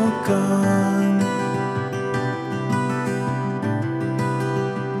forgone.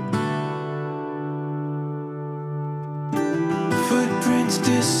 Footprints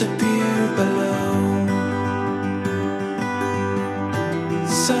disappear below,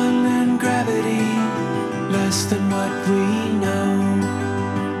 sun and gravity less than what we know.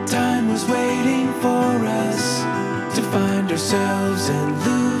 Time was waiting for us to find ourselves and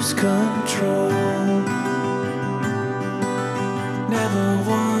lose control. Never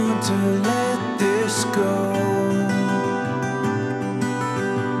want to let this go.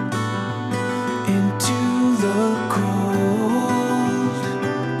 Into the cold.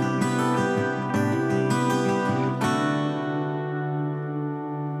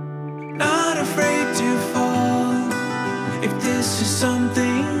 Not afraid to fall if this is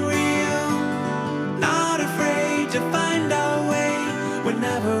something real. Not afraid to find our way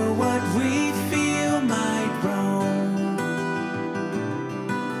whenever what we feel might roam.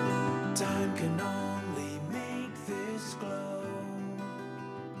 Time can only make this glow.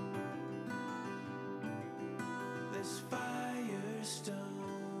 This firestone.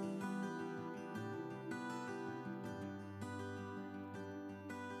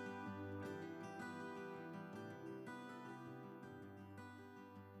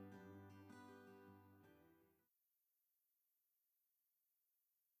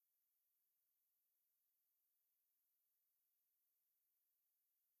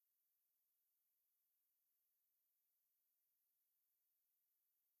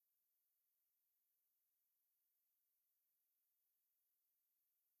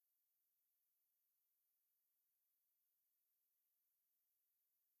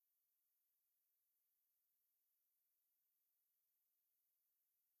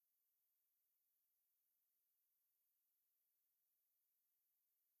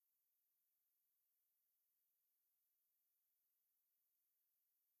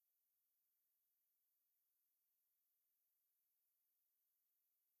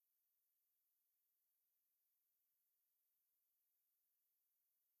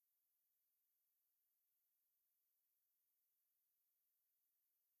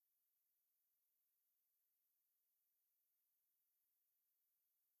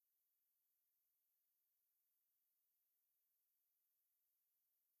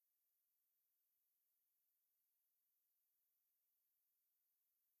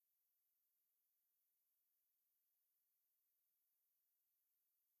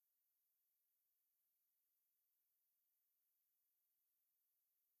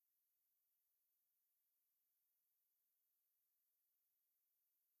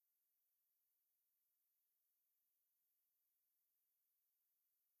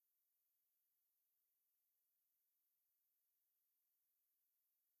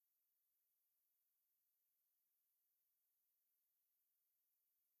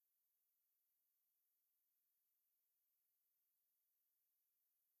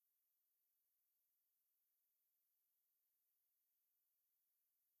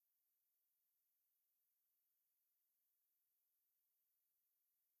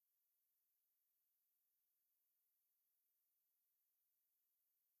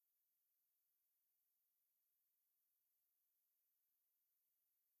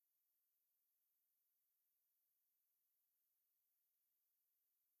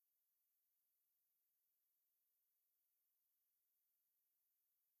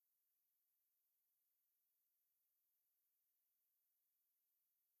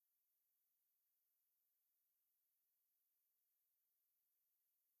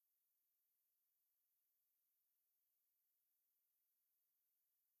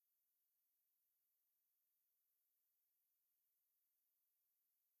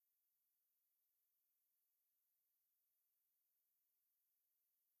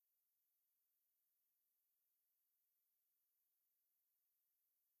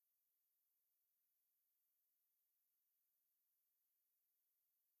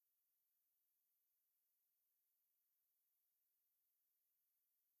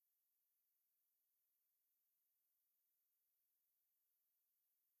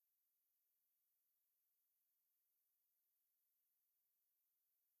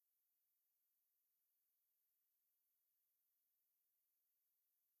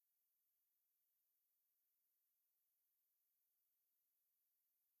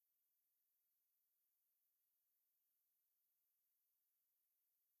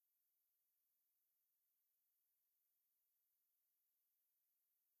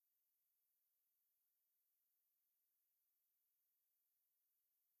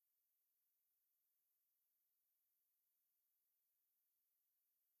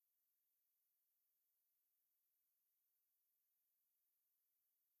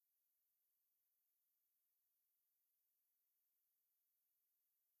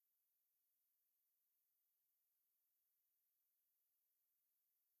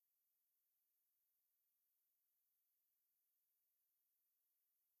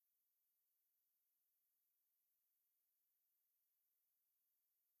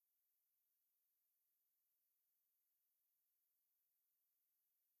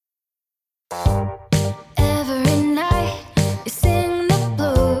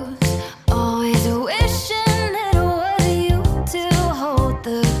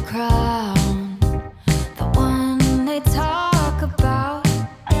 crown, the one they talk about,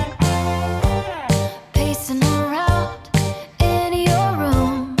 pacing around in your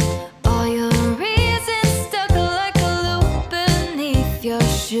room, all your reasons stuck like a loop beneath your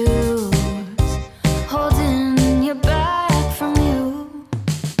shoe.